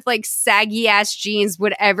woman with like saggy ass jeans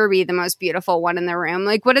would ever be the most beautiful one in the room.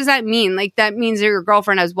 Like, what does that mean? Like that means that your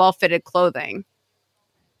girlfriend has well-fitted clothing.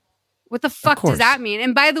 What the fuck does that mean?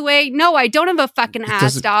 And by the way, no, I don't have a fucking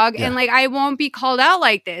ass, dog. Yeah. And like, I won't be called out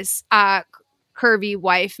like this. Curvy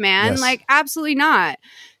wife, man. Yes. Like, absolutely not.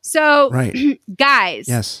 So, guys,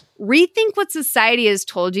 rethink what society has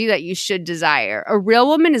told you that you should desire. A real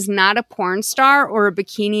woman is not a porn star or a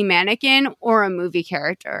bikini mannequin or a movie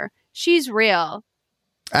character. She's real.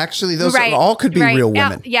 Actually, those all could be real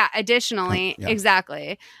women. Yeah, additionally,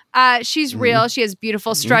 exactly. She's real. She has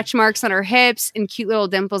beautiful stretch marks on her hips and cute little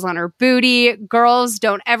dimples on her booty. Girls,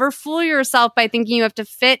 don't ever fool yourself by thinking you have to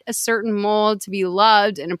fit a certain mold to be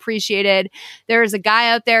loved and appreciated. There is a guy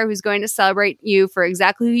out there who's going to celebrate you for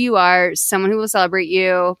exactly who you are, someone who will celebrate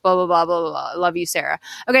you, blah, blah, blah, blah, blah. I love you, Sarah.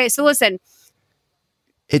 Okay, so listen.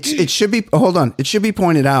 It should be, hold on. It should be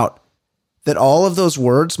pointed out that all of those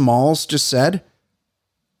words Malls just said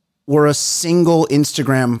were a single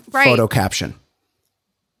Instagram photo caption.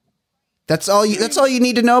 That's all you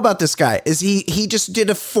need to know about this guy is he just did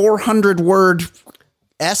a 400-word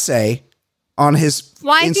essay on his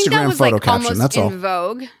Instagram photo caption. That's all. In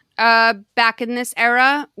vogue back in this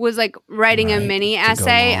era was like writing a mini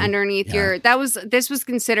essay underneath your this was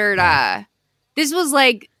considered this was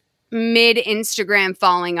like mid Instagram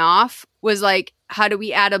falling off, was like, how do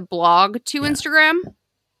we add a blog to Instagram?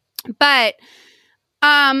 But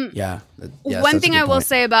one thing I will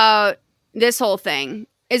say about this whole thing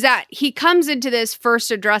is that he comes into this first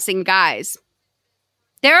addressing guys.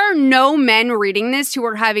 There are no men reading this who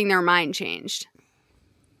are having their mind changed.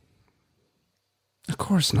 Of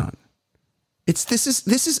course not. This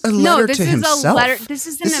is a letter to himself. This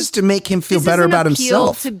is to make him feel better about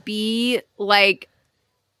himself. To be like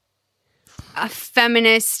a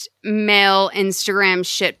feminist male Instagram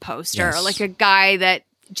shit poster, like a guy that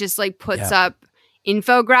just like puts up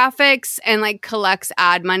infographics and like collects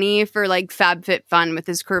ad money for like FabFitFun with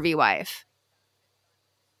his curvy wife.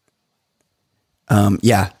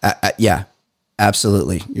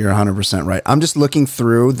 Absolutely. You're 100% right. I'm just looking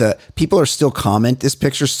through people are still this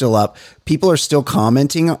picture's still up. People are still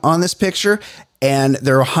commenting on this picture and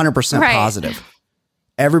they're 100% positive.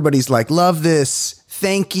 Everybody's like, love this.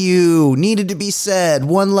 Thank you. Needed to be said.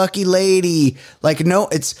 One lucky lady. Like, no,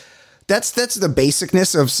 that's the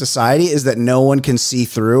basicness of society, is that no one can see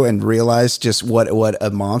through and realize just what a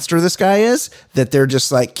monster this guy is, that they're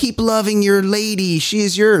just like, keep loving your lady. She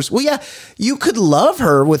is yours. Well, yeah, you could love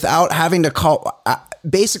her without having to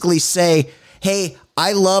basically say, hey,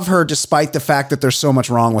 I love her despite the fact that there's so much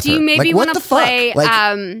wrong with her. Do you maybe what want to the fuck? play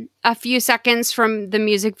a few seconds from the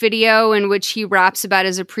music video in which he raps about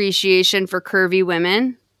his appreciation for curvy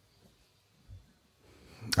women?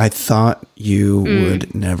 I thought you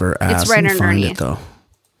would never ask. It's right Let me find underneath. it though.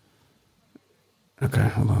 Okay,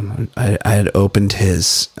 hold on. I had opened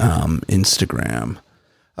his Instagram.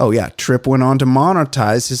 Oh yeah, Tripp went on to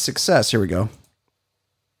monetize his success. Here we go.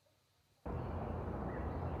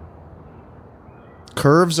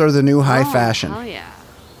 Curves are the new high fashion. Oh yeah.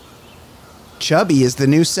 Chubby is the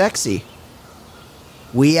new sexy.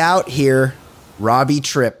 We out here, Robbie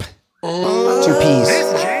Tripp. 2 P's.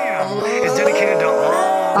 This jam is dedicated to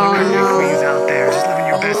all the curvy queens out there. Just living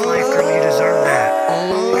your best life, girl. You deserve that.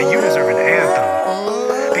 And you deserve an anthem.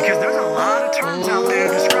 Because there's a lot of terms out there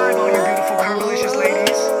to describe all you beautiful, curvilicious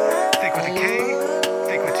ladies. Thick with a K,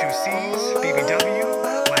 thick with 2 C's, BBW,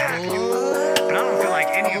 what have you. But I don't feel like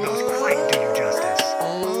any of those quite do you justice.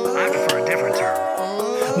 I prefer a different term.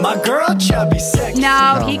 My girl chubby sexy.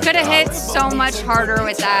 No, he could have hit so much harder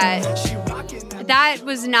with that. That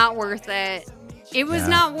was not worth it. It was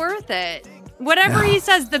not worth it. Whatever he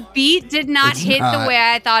says, the beat did not hit the way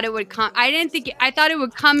I thought it would come. I thought it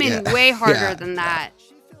would come in way harder than that.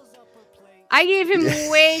 I gave him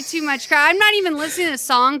way too much credit. I'm not even listening to the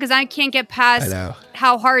song because I can't get past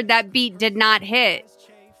how hard that beat did not hit.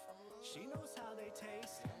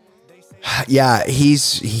 Yeah, he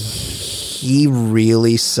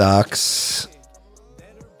really sucks.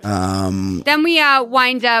 Then we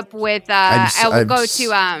wind up with I will go to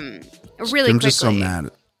really I'm quickly. just so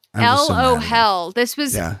mad. Hell. This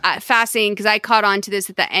was fascinating because I caught on to this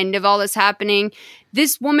at the end of all this happening.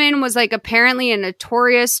 This woman was like apparently a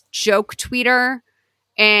notorious joke tweeter.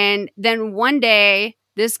 And then one day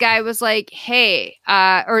this guy was like, hey,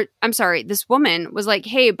 this woman was like,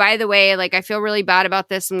 hey, by the way, like, I feel really bad about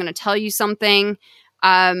this. I'm going to tell you something.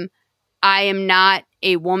 I am not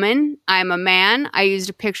a woman. I'm a man. I used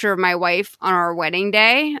a picture of my wife on our wedding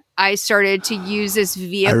day. I started to use this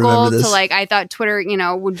vehicle to I thought Twitter,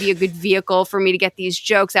 would be a good vehicle for me to get these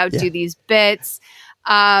jokes out, do these bits.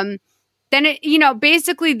 Then it,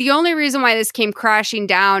 basically the only reason why this came crashing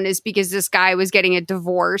down is because this guy was getting a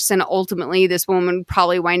divorce and ultimately this woman would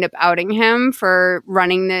probably wind up outing him for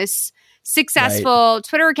running this successful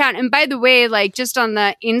Twitter account. And by the way, like just on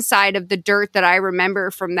the inside of the dirt that I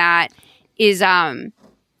remember from that is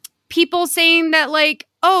people saying that like,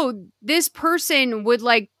 oh, this person would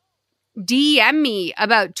like DM me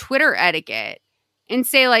about Twitter etiquette and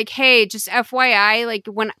say like, hey, just FYI, like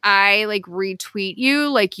when I like retweet you,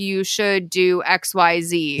 like you should do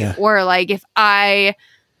XYZ. Yeah. Or like if I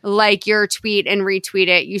like your tweet and retweet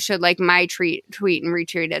it, you should like my tweet and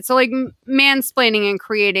retweet it. So like mansplaining and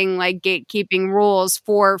creating like gatekeeping rules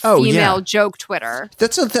for female joke Twitter.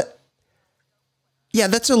 That's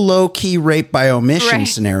a low key rape by omission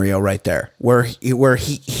scenario right there, where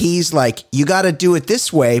he's like, you got to do it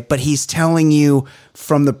this way, but he's telling you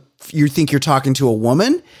you think you're talking to a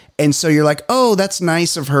woman, and so you're like, oh, that's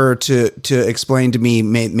nice of her to explain to me.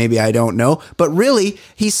 Maybe I don't know, but really,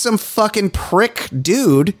 he's some fucking prick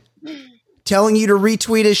dude telling you to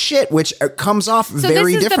retweet his shit, which comes off very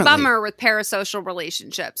differently. So this is the bummer with parasocial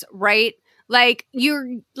relationships, right? Like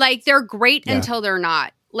they're great until they're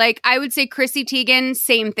not. Like, I would say Chrissy Teigen,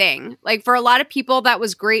 same thing. Like, for a lot of people, that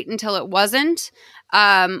was great until it wasn't.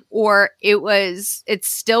 Or it's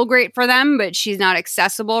still great for them, but she's not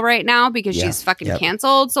accessible right now because she's fucking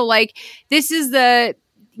canceled. So, like, this is the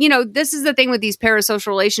thing with these parasocial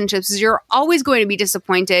relationships is you're always going to be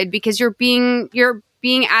disappointed because you're being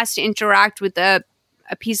asked to interact with a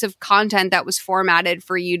piece of content that was formatted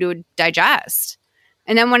for you to digest.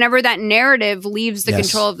 And then whenever that narrative leaves the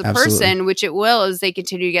control of the person, which it will as they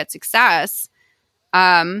continue to get success,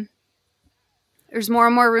 there's more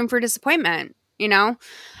and more room for disappointment, Yeah,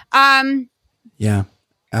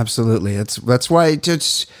 absolutely. That's why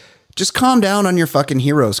just calm down on your fucking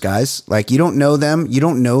heroes, guys. Like, you don't know them. You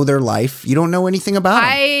don't know their life. You don't know anything about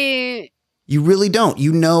them. You really don't.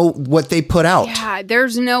 You know what they put out. Yeah,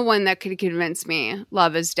 there's no one that could convince me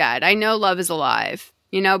love is dead. I know love is alive,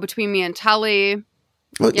 between me and Tully.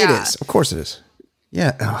 Well, it is. Of course it is.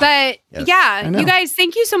 Yeah. But you guys,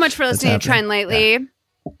 thank you so much for listening to Trend Lately. Yeah.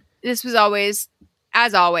 This was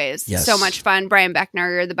as always, so much fun. Brian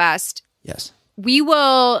Beckner, you're the best. Yes. We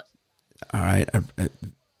will. All right.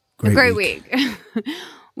 Great week.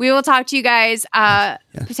 We will talk to you guys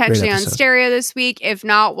potentially on stereo this week. If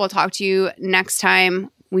not, we'll talk to you next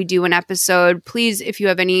time we do an episode. Please, if you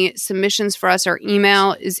have any submissions for us, our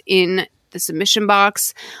email is in the submission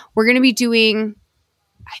box. We're going to be doing,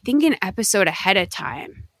 I think, an episode ahead of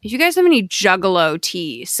time. If you guys have any Juggalo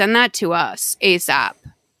tea, send that to us ASAP.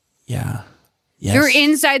 Yeah. Yes. You're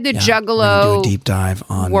inside the Yeah. Juggalo do a deep dive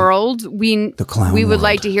on world. the clown we would world.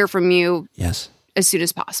 like to hear from you Yes. as soon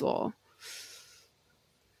as possible.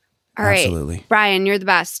 All right. Absolutely. Brian, you're the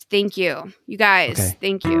best. Thank you. You guys, Okay.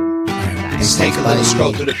 thank you. Let's take a little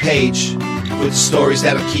scroll through the page with stories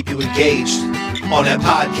that'll keep you engaged on that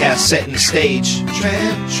podcast setting the stage.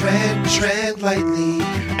 Trend lightly.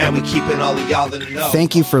 And we keeping all of y'all in the know.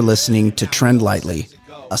 Thank you for listening to Trend Lightly,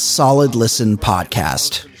 a solid listen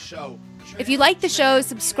podcast. If you like the show,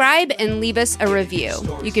 subscribe and leave us a review.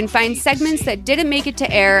 You can find segments that didn't make it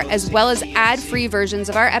to air, as well as ad-free versions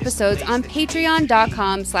of our episodes on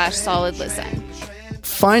patreon.com/solidlisten.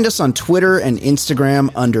 Find us on Twitter and Instagram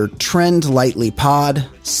under Trend Lightly Pod.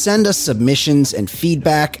 Send us submissions and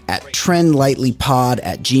feedback at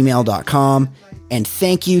trendlightlypod@gmail.com. And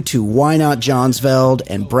thank you to Why Not Johnsveld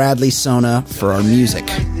and Bradley Sona for our music.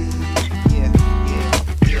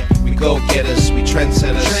 We go getters, we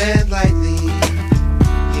trendsetters. Trend lightly.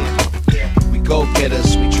 We go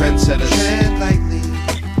getters, we trendsetters. Trend lightly.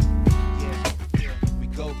 We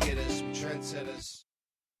go getters, we trendsetters.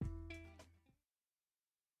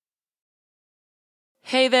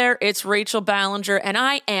 Hey there, it's Rachel Ballinger, and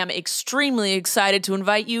I am extremely excited to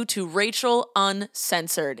invite you to Rachel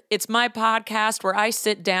Uncensored. It's my podcast where I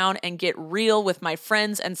sit down and get real with my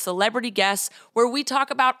friends and celebrity guests, where we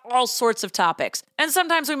talk about all sorts of topics. And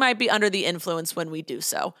sometimes we might be under the influence when we do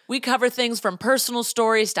so. We cover things from personal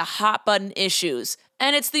stories to hot button issues.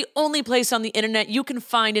 And it's the only place on the internet you can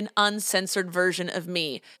find an uncensored version of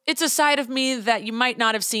me. It's a side of me that you might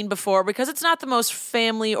not have seen before because it's not the most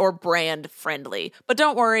family or brand friendly. But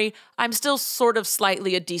don't worry, I'm still sort of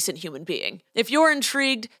slightly a decent human being. If you're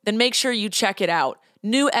intrigued, then make sure you check it out.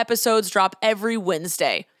 New episodes drop every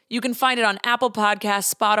Wednesday. You can find it on Apple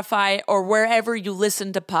Podcasts, Spotify, or wherever you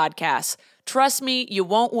listen to podcasts. Trust me, you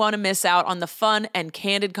won't want to miss out on the fun and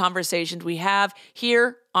candid conversations we have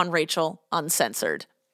here on Rachel Uncensored.